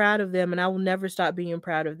so proud of them and I will never stop being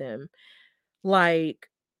proud of them. Like,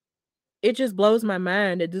 it just blows my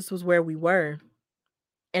mind that this was where we were.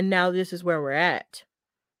 And now this is where we're at.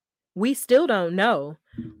 We still don't know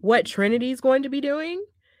what Trinity's going to be doing.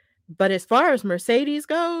 But as far as Mercedes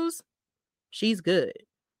goes, she's good.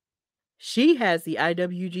 She has the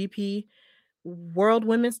IWGP World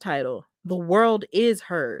Women's title. The world is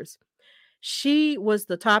hers. She was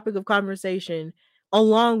the topic of conversation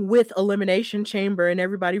along with Elimination Chamber and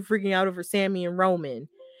everybody freaking out over Sammy and Roman.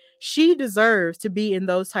 She deserves to be in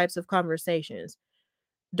those types of conversations.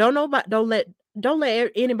 Don't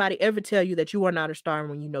let anybody ever tell you that you are not a star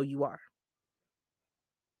when you know you are.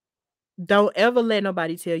 Don't ever let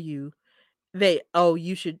nobody tell you that, oh,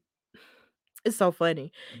 you should. It's so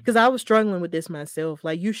funny because I was struggling with this myself.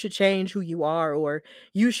 Like, you should change who you are, or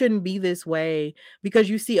you shouldn't be this way because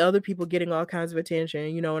you see other people getting all kinds of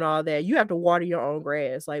attention, and all that. You have to water your own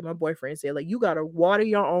grass. Like my boyfriend said, like, you got to water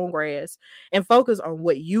your own grass and focus on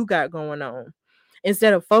what you got going on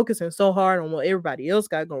instead of focusing so hard on what everybody else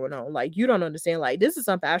got going on. Like, you don't understand. Like, this is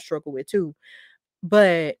something I struggle with too.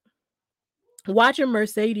 But watching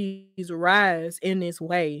Mercedes rise in this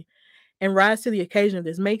way and rise to the occasion of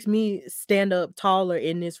this makes me stand up taller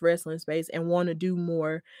in this wrestling space and want to do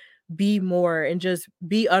more be more and just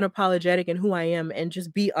be unapologetic in who I am and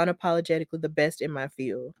just be unapologetically the best in my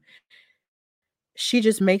field. She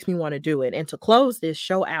just makes me want to do it. And to close this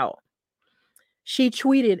show out, she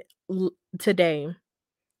tweeted today,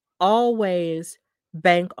 always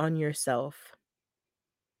bank on yourself.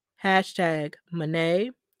 Hashtag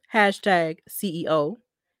Monè, hashtag CEO,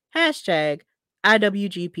 hashtag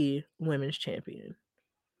IWGP Women's Champion.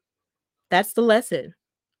 That's the lesson.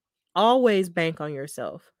 Always bank on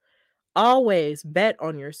yourself. Always bet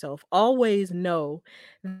on yourself. Always know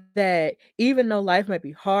that even though life might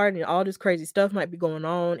be hard and all this crazy stuff might be going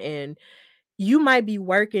on, and you might be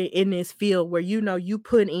working in this field where you know you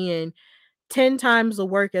put in 10 times the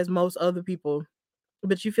work as most other people,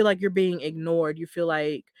 but you feel like you're being ignored. You feel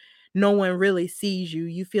like no one really sees you.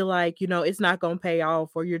 You feel like, it's not going to pay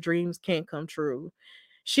off or your dreams can't come true.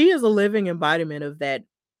 She is a living embodiment of that,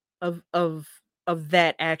 of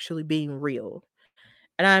that actually being real.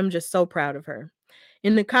 And I'm just so proud of her.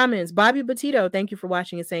 In the comments, Bobby Batito, thank you for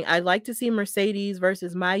watching, and saying, I'd like to see Mercedes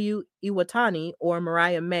versus Mayu Iwatani or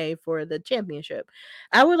Mariah May for the championship.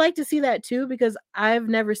 I would like to see that too, because I've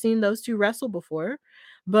never seen those two wrestle before.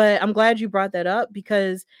 But I'm glad you brought that up,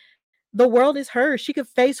 because the world is hers. She could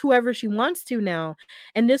face whoever she wants to now.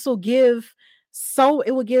 And this will give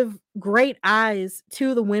it will give great eyes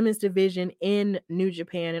to the women's division in New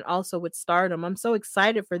Japan and also with Stardom. I'm so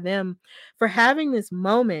excited for them for having this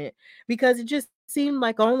moment, because it just seemed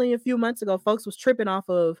like only a few months ago folks was tripping off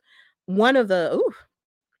of one of the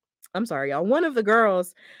I'm sorry, y'all. One of the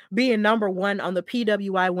girls being number one on the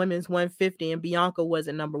PWI Women's 150, and Bianca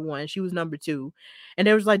wasn't number one. She was number two. And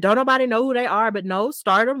they was like, don't nobody know who they are. But no,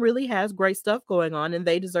 Stardom really has great stuff going on, and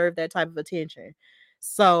they deserve that type of attention.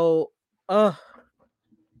 So,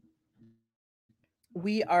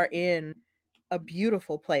 we are in a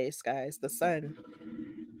beautiful place, guys. The sun.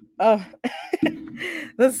 Oh,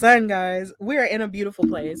 the sun, guys. We are in a beautiful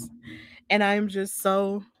place. And I'm just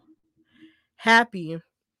so happy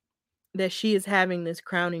that she is having this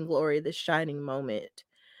crowning glory, this shining moment.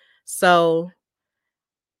 So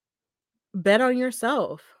bet on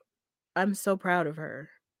yourself. I'm so proud of her.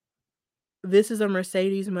 This is a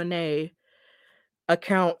Mercedes Monè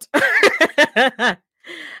account.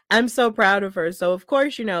 I'm so proud of her. So of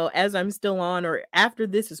course, as I'm still on, or after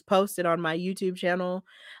this is posted on my YouTube channel,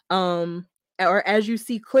 or as you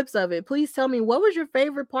see clips of it, please tell me, what was your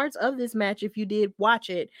favorite parts of this match if you did watch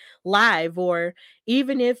it live, or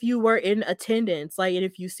even if you were in attendance, like, and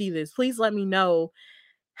if you see this, please let me know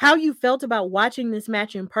how you felt about watching this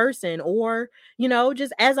match in person, or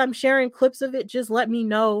just as I'm sharing clips of it, just let me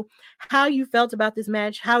know how you felt about this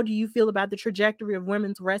match. How do you feel about the trajectory of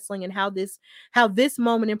women's wrestling, and how this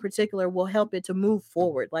moment in particular will help it to move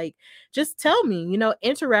forward? Like, just tell me,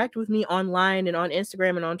 interact with me online and on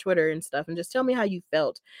Instagram and on Twitter and stuff, and just tell me how you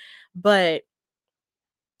felt. But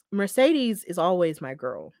Mercedes is always my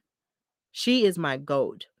girl. She is my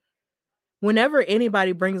GOAT. Whenever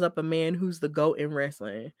anybody brings up a man who's the GOAT in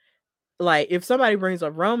wrestling, like, if somebody brings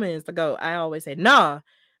up Roman as the GOAT, I always say, nah,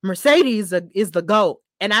 Mercedes is the GOAT.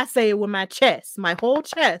 And I say it with my chest, my whole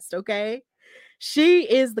chest, okay? She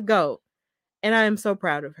is the GOAT. And I am so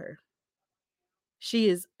proud of her. She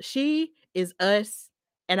is us,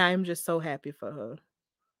 and I am just so happy for her.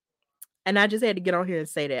 And I just had to get on here and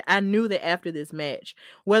say that. I knew that after this match,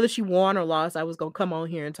 whether she won or lost, I was going to come on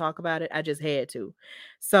here and talk about it. I just had to.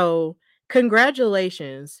 So,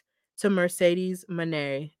 congratulations to Mercedes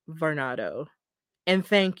Monè Varnado. And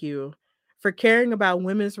thank you for caring about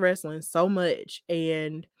women's wrestling so much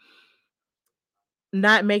and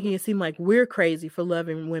not making it seem like we're crazy for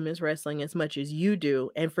loving women's wrestling as much as you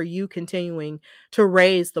do, and for you continuing to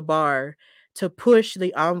raise the bar, to push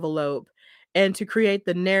the envelope, and to create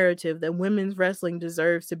the narrative that women's wrestling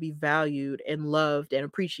deserves to be valued and loved and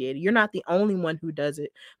appreciated. You're not the only one who does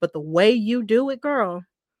it, but the way you do it, girl,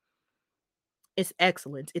 it's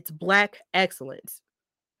excellence. It's Black excellence.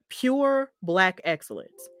 Pure Black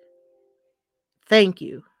excellence. Thank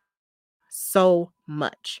you so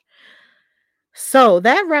much. So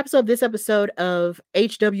that wraps up this episode of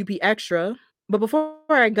HWP Extra. But before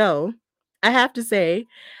I go, I have to say,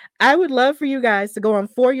 I would love for you guys to go on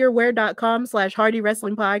foryourwear.com/Hardy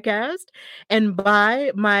Wrestling Podcast and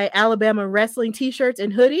buy my Alabama wrestling t-shirts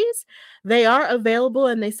and hoodies. They are available,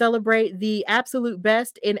 and they celebrate the absolute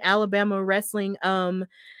best in Alabama wrestling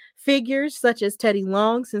figures, such as Teddy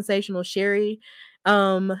Long, Sensational Sherry,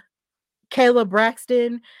 Kayla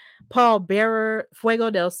Braxton, Paul Bearer,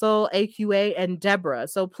 Fuego del Sol, AQA, and Deborah.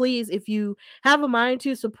 So please, if you have a mind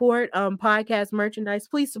to support podcast merchandise,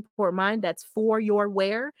 please support mine. That's For Your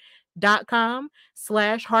Wear.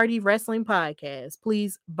 Hardy Wrestling Podcast.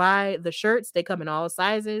 Please buy the shirts. They come in all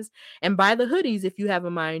sizes, and buy the hoodies if you have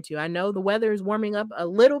a mind to. I know the weather is warming up a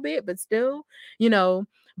little bit, but still,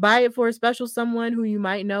 buy it for a special someone who you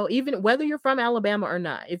might know, even whether you're from Alabama or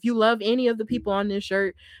not. If you love any of the people on this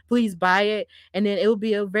shirt, please buy it. And then it will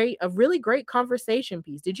be a really great conversation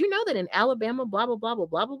piece. Did you know that in Alabama, blah, blah, blah, blah,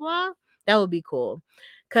 blah, blah, blah? That would be cool.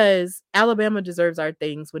 Because Alabama deserves our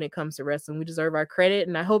things when it comes to wrestling. We deserve our credit.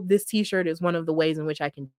 And I hope this t-shirt is one of the ways in which I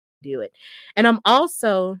can do it. And I'm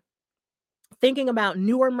also thinking about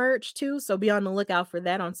newer merch too. So be on the lookout for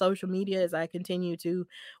that on social media as I continue to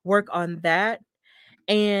work on that.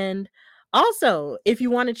 And also, if you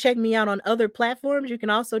want to check me out on other platforms, you can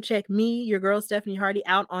also check me, your girl Stephanie Hardy,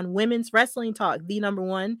 out on Women's Wrestling Talk, the number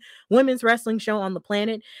one women's wrestling show on the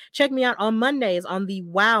planet. Check me out on Mondays on the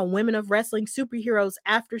Wow Women of Wrestling Superheroes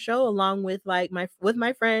After Show, along with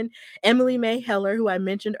my friend Emily May Heller, who I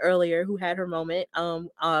mentioned earlier, who had her moment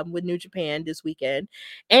with New Japan this weekend,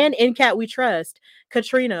 and In Cat We Trust,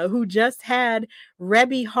 Katrina, who just had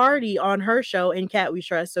Rebby Hardy on her show In Cat We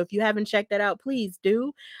Trust. So if you haven't checked that out, please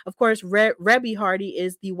do. Of course, Rebby Hardy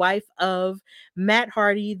is the wife of Matt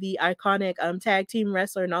Hardy, the iconic tag team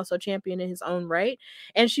wrestler and also champion in his own right.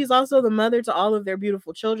 And she's also the mother to all of their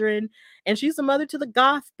beautiful children. And she's the mother to the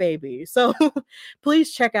Goth baby. So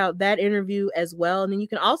please check out that interview as well. And then you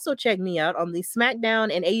can also check me out on the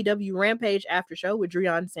SmackDown and AEW Rampage After Show with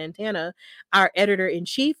Drian Santana, our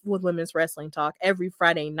editor-in-chief with Women's Wrestling Talk, every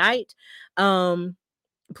Friday night.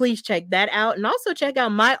 Please check that out, and also check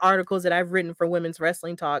out my articles that I've written for Women's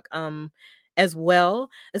Wrestling Talk as well,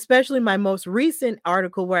 especially my most recent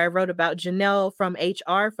article where I wrote about Janelle from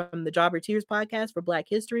HR from the Jobber Tears podcast for Black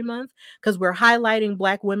History Month, because we're highlighting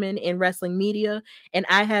Black women in wrestling media, and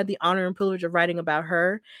I had the honor and privilege of writing about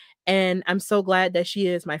her. And I'm so glad that she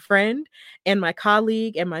is my friend and my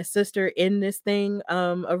colleague and my sister in this thing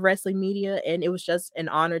of wrestling media. And it was just an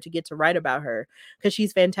honor to get to write about her because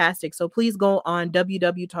she's fantastic. So please go on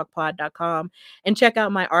www.talkpod.com and check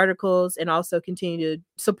out my articles, and also continue to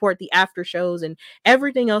support the after shows and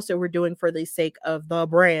everything else that we're doing for the sake of the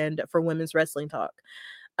brand for Women's Wrestling Talk.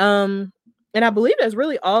 And I believe that's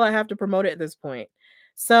really all I have to promote at this point.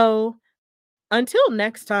 So until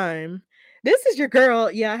next time, this is your girl.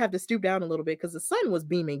 Yeah, I have to stoop down a little bit because the sun was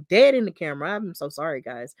beaming dead in the camera. I'm so sorry,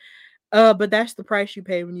 guys. But that's the price you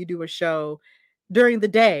pay when you do a show during the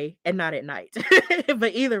day and not at night.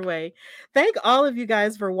 But either way, thank all of you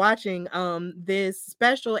guys for watching this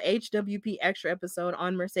special HWP Extra episode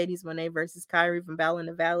on Mercedes Monè versus KAIRI from Battle in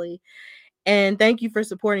the Valley. And thank you for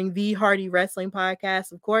supporting the Hardy Wrestling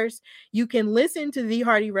Podcast. Of course, you can listen to the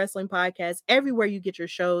Hardy Wrestling Podcast everywhere you get your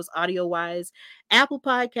shows audio wise: Apple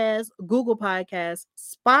Podcasts, Google Podcasts,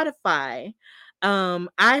 Spotify,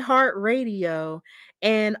 iHeartRadio,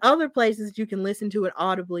 and other places you can listen to it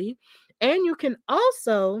audibly. And you can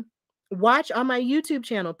also watch on my YouTube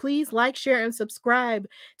channel. Please like, share, and subscribe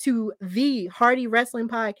to the Hardy Wrestling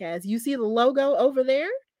Podcast. You see the logo over there?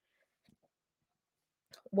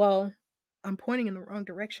 Well, I'm pointing in the wrong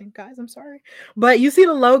direction, guys. I'm sorry. But you see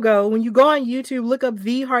the logo. When you go on YouTube, look up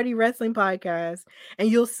the Hardy Wrestling Podcast, and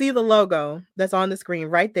you'll see the logo that's on the screen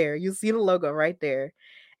right there. You'll see the logo right there.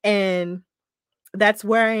 And that's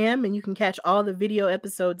where I am. And you can catch all the video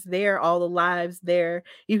episodes there, all the lives there.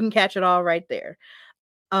 You can catch it all right there.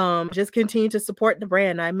 Just continue to support the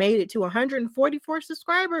brand. I made it to 144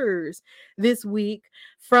 subscribers this week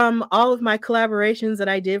from all of my collaborations that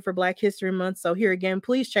I did for Black History Month. So here again,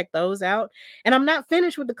 please check those out. And I'm not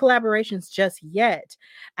finished with the collaborations just yet.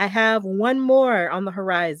 I have one more on the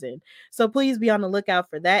horizon. So please be on the lookout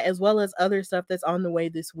for that, as well as other stuff that's on the way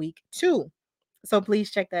this week too. So please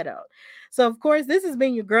check that out. So of course, this has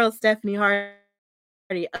been your girl, Stephanie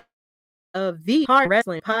Hardy, of the Hardy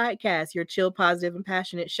Wrestling Podcast, your chill, positive, and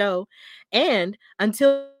passionate show. And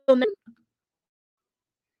until next time,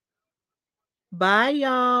 bye,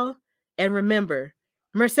 y'all. And remember,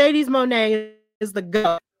 Mercedes Monè is the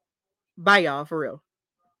GOAT. Bye, y'all, for real.